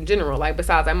sports in general. Like,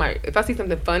 besides, if I see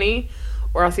something funny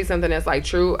or I'll see something that's, like,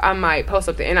 true, I might post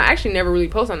something. And I actually never really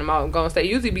post something about Golden State. It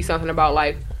usually be something about,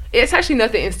 like, it's actually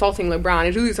nothing insulting LeBron.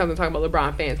 It's usually something talking about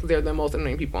LeBron fans because they're the most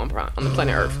annoying people on the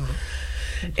planet Earth.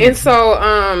 And so,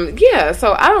 yeah,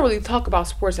 so I don't really talk about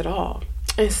sports at all.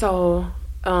 And so,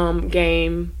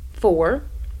 game 4,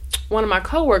 one of my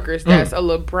coworkers that's a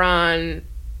LeBron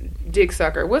dick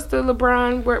sucker. What's the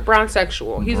LeBron?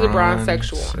 Bronsexual. He's LeBron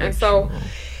sexual. And so,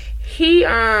 he,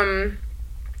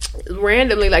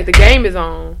 randomly, like, the game is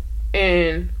on,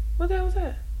 and what the hell was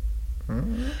that?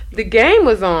 The game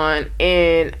was on,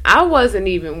 and I wasn't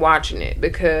even watching it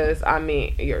because, I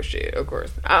mean, your shit, of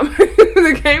course.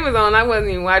 The game was on, I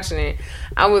wasn't even watching it.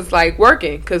 I was, like,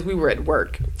 working because we were at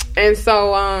work. And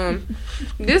so,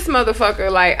 this motherfucker,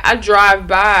 like, I drive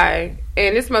by,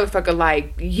 and this motherfucker,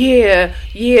 like,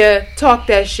 yeah, talk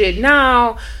that shit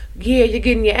now. Yeah, you're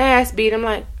getting your ass beat. I'm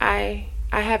like, I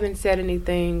haven't said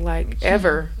anything, like,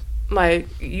 ever. Like,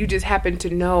 you just happen to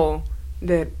know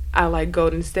that I like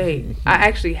Golden State. I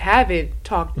actually haven't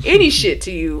talked any shit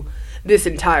to you this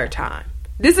entire time.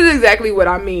 This is exactly what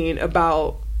I mean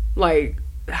about, like,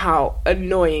 how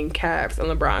annoying Cavs and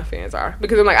LeBron fans are.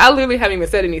 Because I'm like, I literally haven't even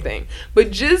said anything.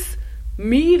 But just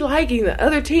me liking the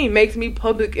other team makes me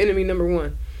public enemy number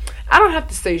 1. I don't have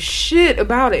to say shit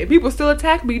about it. People still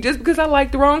attack me just because I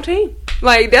like the wrong team.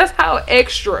 Like, that's how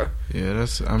extra. Yeah,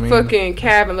 I mean, fucking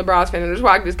Cav and LeBron's fans. That's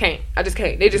why I just can't.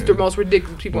 They just the most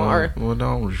ridiculous people on earth. Well,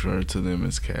 don't refer to them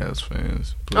as Cavs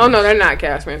fans. Please. Oh, no, they're not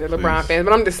Cavs fans. They're LeBron fans.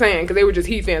 But I'm just saying, because they were just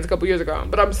Heat fans a couple years ago.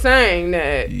 But I'm saying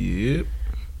that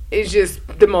it's just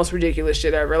the most ridiculous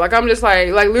shit ever. Like, I'm just like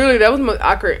literally, that was the most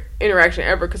awkward interaction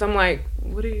ever. Because I'm like,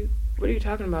 what What are you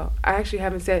talking about? I actually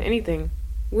haven't said anything.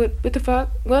 What the fuck?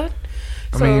 What?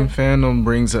 I mean,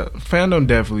 fandom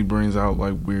definitely brings out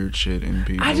like weird shit in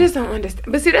people. I just don't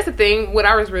understand. But see, that's the thing. What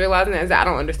I was realizing is that I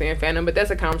don't understand fandom, but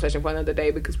that's a conversation for another day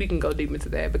because we can go deep into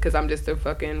that because I'm just a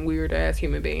fucking weird ass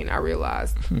human being. I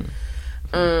realized. You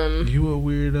a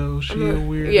weirdo? She a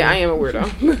weirdo? Yeah, I am a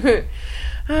weirdo.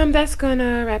 That's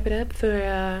gonna wrap it up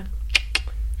for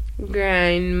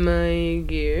Grind My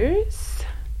Gears.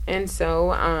 And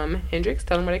so, Hendrix,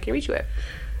 tell them where they can reach you at.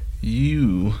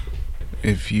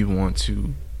 If you want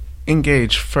to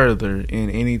engage further in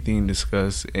anything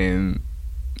discussed in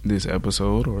this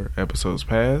episode or episodes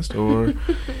past or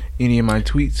any of my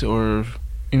tweets or,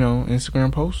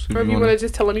 Instagram posts. Or if you want to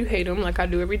just tell them you hate them like I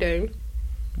do every day.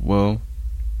 Well,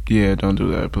 yeah, don't do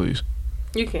that, please.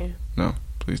 You can. No,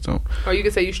 please don't. Or you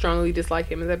can say you strongly dislike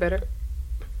him. Is that better?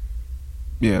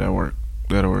 Yeah, that'll work.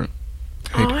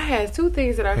 I had two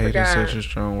things that I forgot. Hate is such a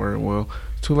strong word. Well,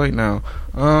 too late now.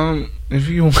 If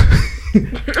you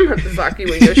I'm about to sock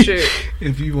you in your shit.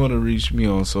 If you want to reach me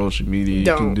on social media,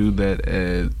 you can do that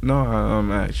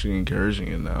I'm actually encouraging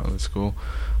it now. It's cool.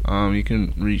 You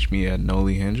can reach me at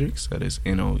Nolly Hendrix. That is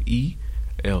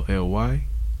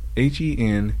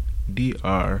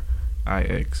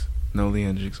NOELLYHENDRIX. Nolly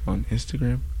Hendrix on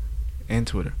Instagram and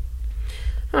Twitter.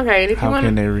 Okay, and if How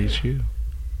can they reach you?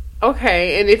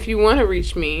 Okay, and if you want to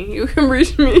reach me, you can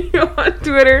reach me on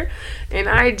Twitter and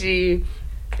IG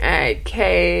at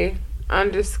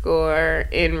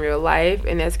K_in_real_life,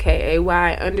 and that's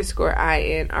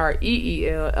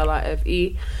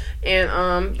KAY_INREELLIFE.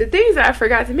 And the things that I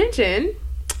forgot to mention.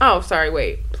 Oh, sorry,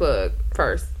 wait. Plug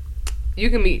first.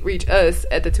 You can reach us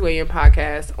at the 2 a.m.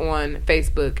 podcast on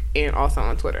Facebook and also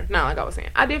on Twitter. Not like I was saying.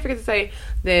 I did forget to say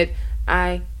that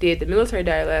I did the military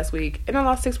diet last week and I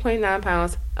lost 6.9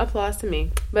 pounds. Applause to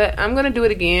me. But I'm going to do it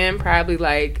again probably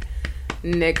like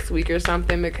next week or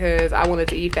something because I wanted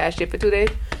to eat fast shit for 2 days.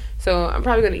 So I'm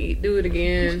probably going to do it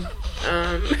again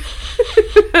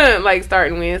like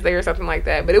starting Wednesday or something like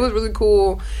that. But it was really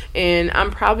cool. And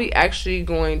I'm probably actually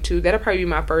going to, that'll probably be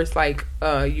my first like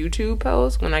YouTube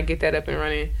post when I get that up and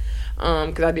running.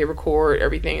 Because I did record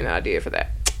everything that I did for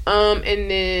that. And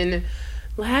then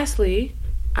lastly,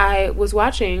 I was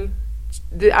watching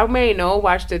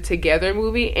watch the Together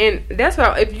movie, and that's what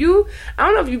I don't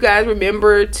know if you guys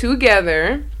remember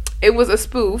Together. It was a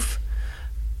spoof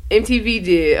MTV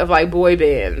did of like boy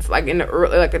bands, like in the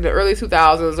early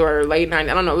 2000s or late 90s.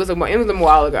 I don't know. It was a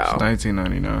while ago.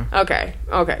 1999. Okay.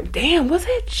 Damn, was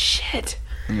it? Shit.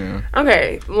 Yeah.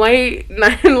 Okay, late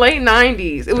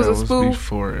 90s. It was a spoof.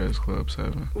 Before S Club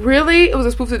 7. Really? It was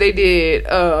a spoof that they did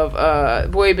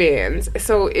of boy bands.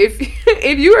 So if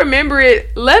you remember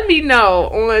it, let me know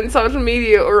on social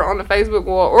media or on the Facebook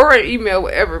wall or an email,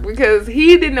 whatever, because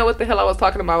he didn't know what the hell I was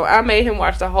talking about. I made him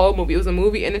watch the whole movie. It was a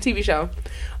movie and a TV show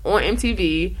on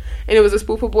MTV, and it was a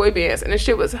spoof of boy bands, and the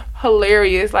shit was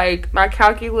hilarious. Like my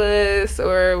calculus,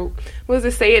 or what was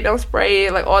it, say it, don't spray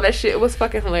it, like all that shit. It was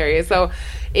fucking hilarious. So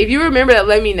if you remember that,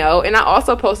 let me know. And I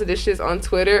also posted this shit on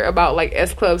Twitter about like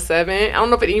S Club 7. I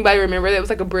don't know if anybody remember that. It was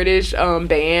like a British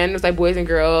band. It was like boys and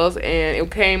girls, and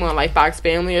it came on like Fox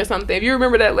Family or something. If you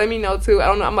remember that, let me know too. I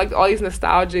don't know. I'm like all these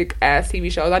nostalgic ass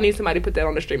TV shows. I need somebody to put that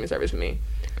on the streaming service for me.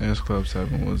 S Club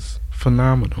 7 was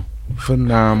phenomenal. We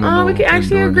can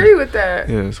actually agree with that.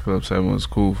 Yeah, S Club 7 was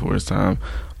cool for its time.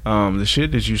 The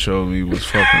shit that you showed me was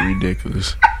fucking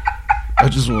ridiculous. I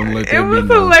just want to let that be known. It was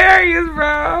hilarious,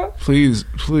 bro. Please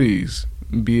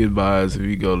be advised if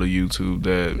you go to YouTube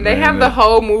that they have the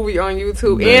whole movie on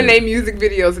YouTube and they music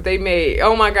videos that they made.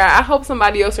 Oh my god, I hope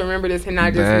somebody else remember this and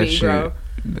not just me, shit, bro.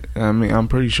 I mean, I'm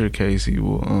pretty sure Casey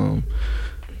will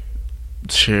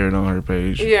share it on her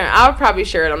page. Yeah, I'll probably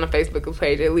share it on the Facebook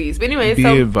page at least. But anyway, be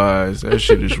advised, that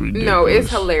shit is ridiculous. No, it's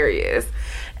hilarious.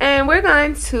 And we're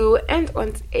going to end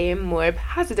on a more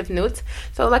positive note.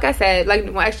 So, like I said, like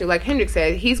Hendrix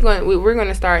said, we're going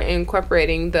to start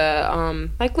incorporating the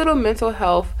like little mental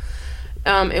health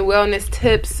and wellness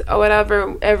tips or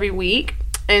whatever every week.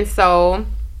 And so,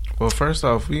 well, first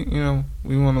off, we want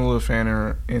a little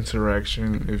fan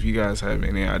interaction. If you guys have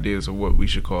any ideas of what we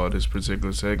should call this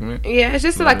particular segment, yeah, it's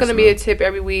just like going to be a tip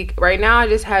every week. Right now, I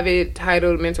just have it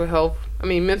titled mental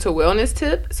wellness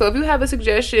tip. So if you have a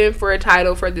suggestion for a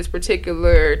title for this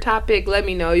particular topic, let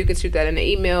me know. You can shoot that in an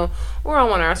email or on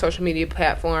one of our social media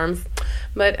platforms.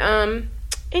 But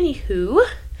anywho,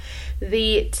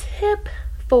 the tip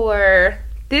for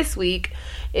this week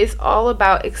is all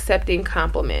about accepting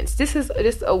compliments. This is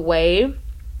just a way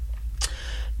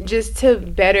just to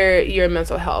better your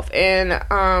mental health. And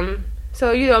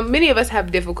So, many of us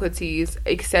have difficulties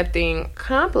accepting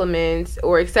compliments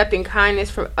or accepting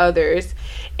kindness from others.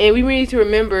 And we need to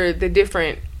remember the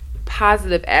different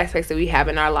positive aspects that we have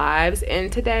in our lives.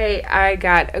 And today I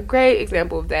got a great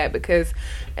example of that because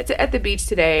at the beach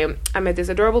today, I met this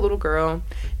adorable little girl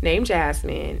named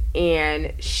Jasmine.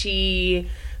 And she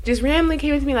just randomly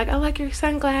came to me like, I like your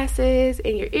sunglasses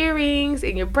and your earrings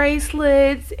and your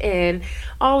bracelets and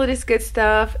all of this good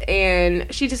stuff.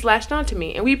 And she just latched on to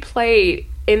me. And we played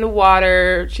in the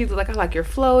water. She was like, I like your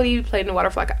floaty. We played in the water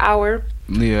for like an hour.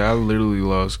 Yeah, I literally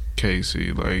lost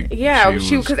Casey. Like, yeah,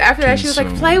 because after that she was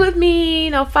like, play with me,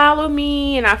 follow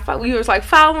me, and we was like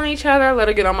following each other. I let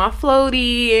her get on my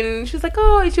floaty, and she was like,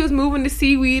 oh, and she was moving the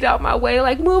seaweed out my way,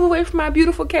 like, move away from my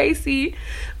beautiful Casey,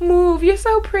 move, you're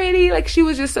so pretty. Like, she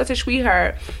was just such a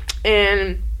sweetheart.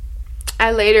 And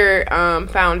I later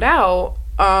found out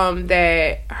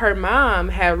that her mom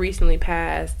had recently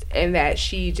passed, and that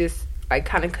she just like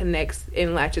kind of connects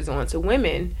and latches on to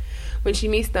women when she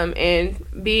meets them. And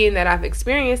being that I've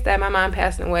experienced that, my mom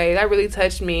passing away, that really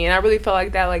touched me. And I really felt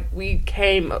like that, like, we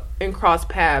came and crossed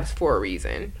paths for a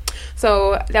reason.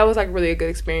 So that was like really a good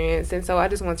experience. And so I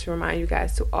just want to remind you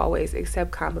guys to always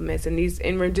accept compliments and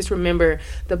just remember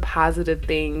the positive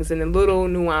things and the little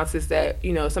nuances that,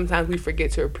 sometimes we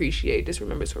forget to appreciate. Just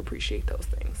remember to appreciate those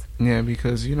things. Yeah,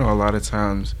 because, a lot of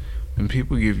times when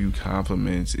people give you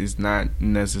compliments, it's not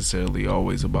necessarily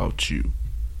always about you.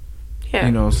 Yeah.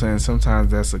 You know what I'm saying?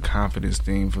 Sometimes that's a confidence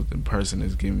thing for the person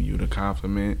that's giving you the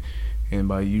compliment. And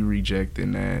by you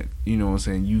rejecting that, you know what I'm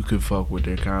saying, you could fuck with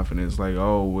their confidence. Like,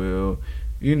 oh, well,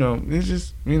 it's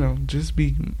just, just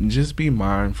be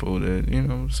mindful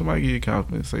that, somebody give you a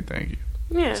compliment, say thank you.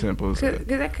 Yeah. Simple as that.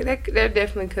 Because that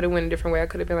definitely could have went a different way. I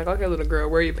could have been like, okay, little girl,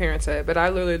 where are your parents at? But I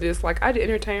literally just, like, I did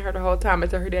entertain her the whole time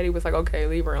until her daddy was like, okay,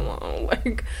 leave her alone.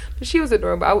 Like, but she was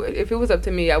adorable. If it was up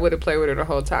to me, I would have played with her the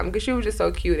whole time because she was just so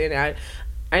cute. And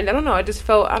I don't know, I just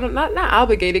felt, not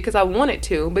obligated because I wanted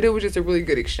to, but it was just a really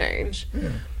good exchange.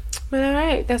 Yeah. But all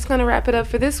right, that's going to wrap it up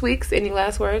for this week's. Any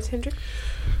last words, Hendrik?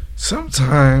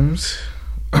 Sometimes.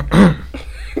 You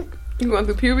going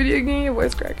through puberty again? Your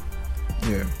voice cracking.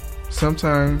 Yeah.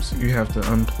 Sometimes you have to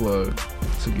unplug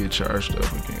to get charged up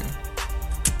again.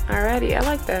 Alrighty, I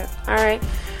like that.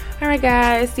 All right,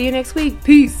 guys. See you next week.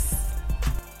 Peace.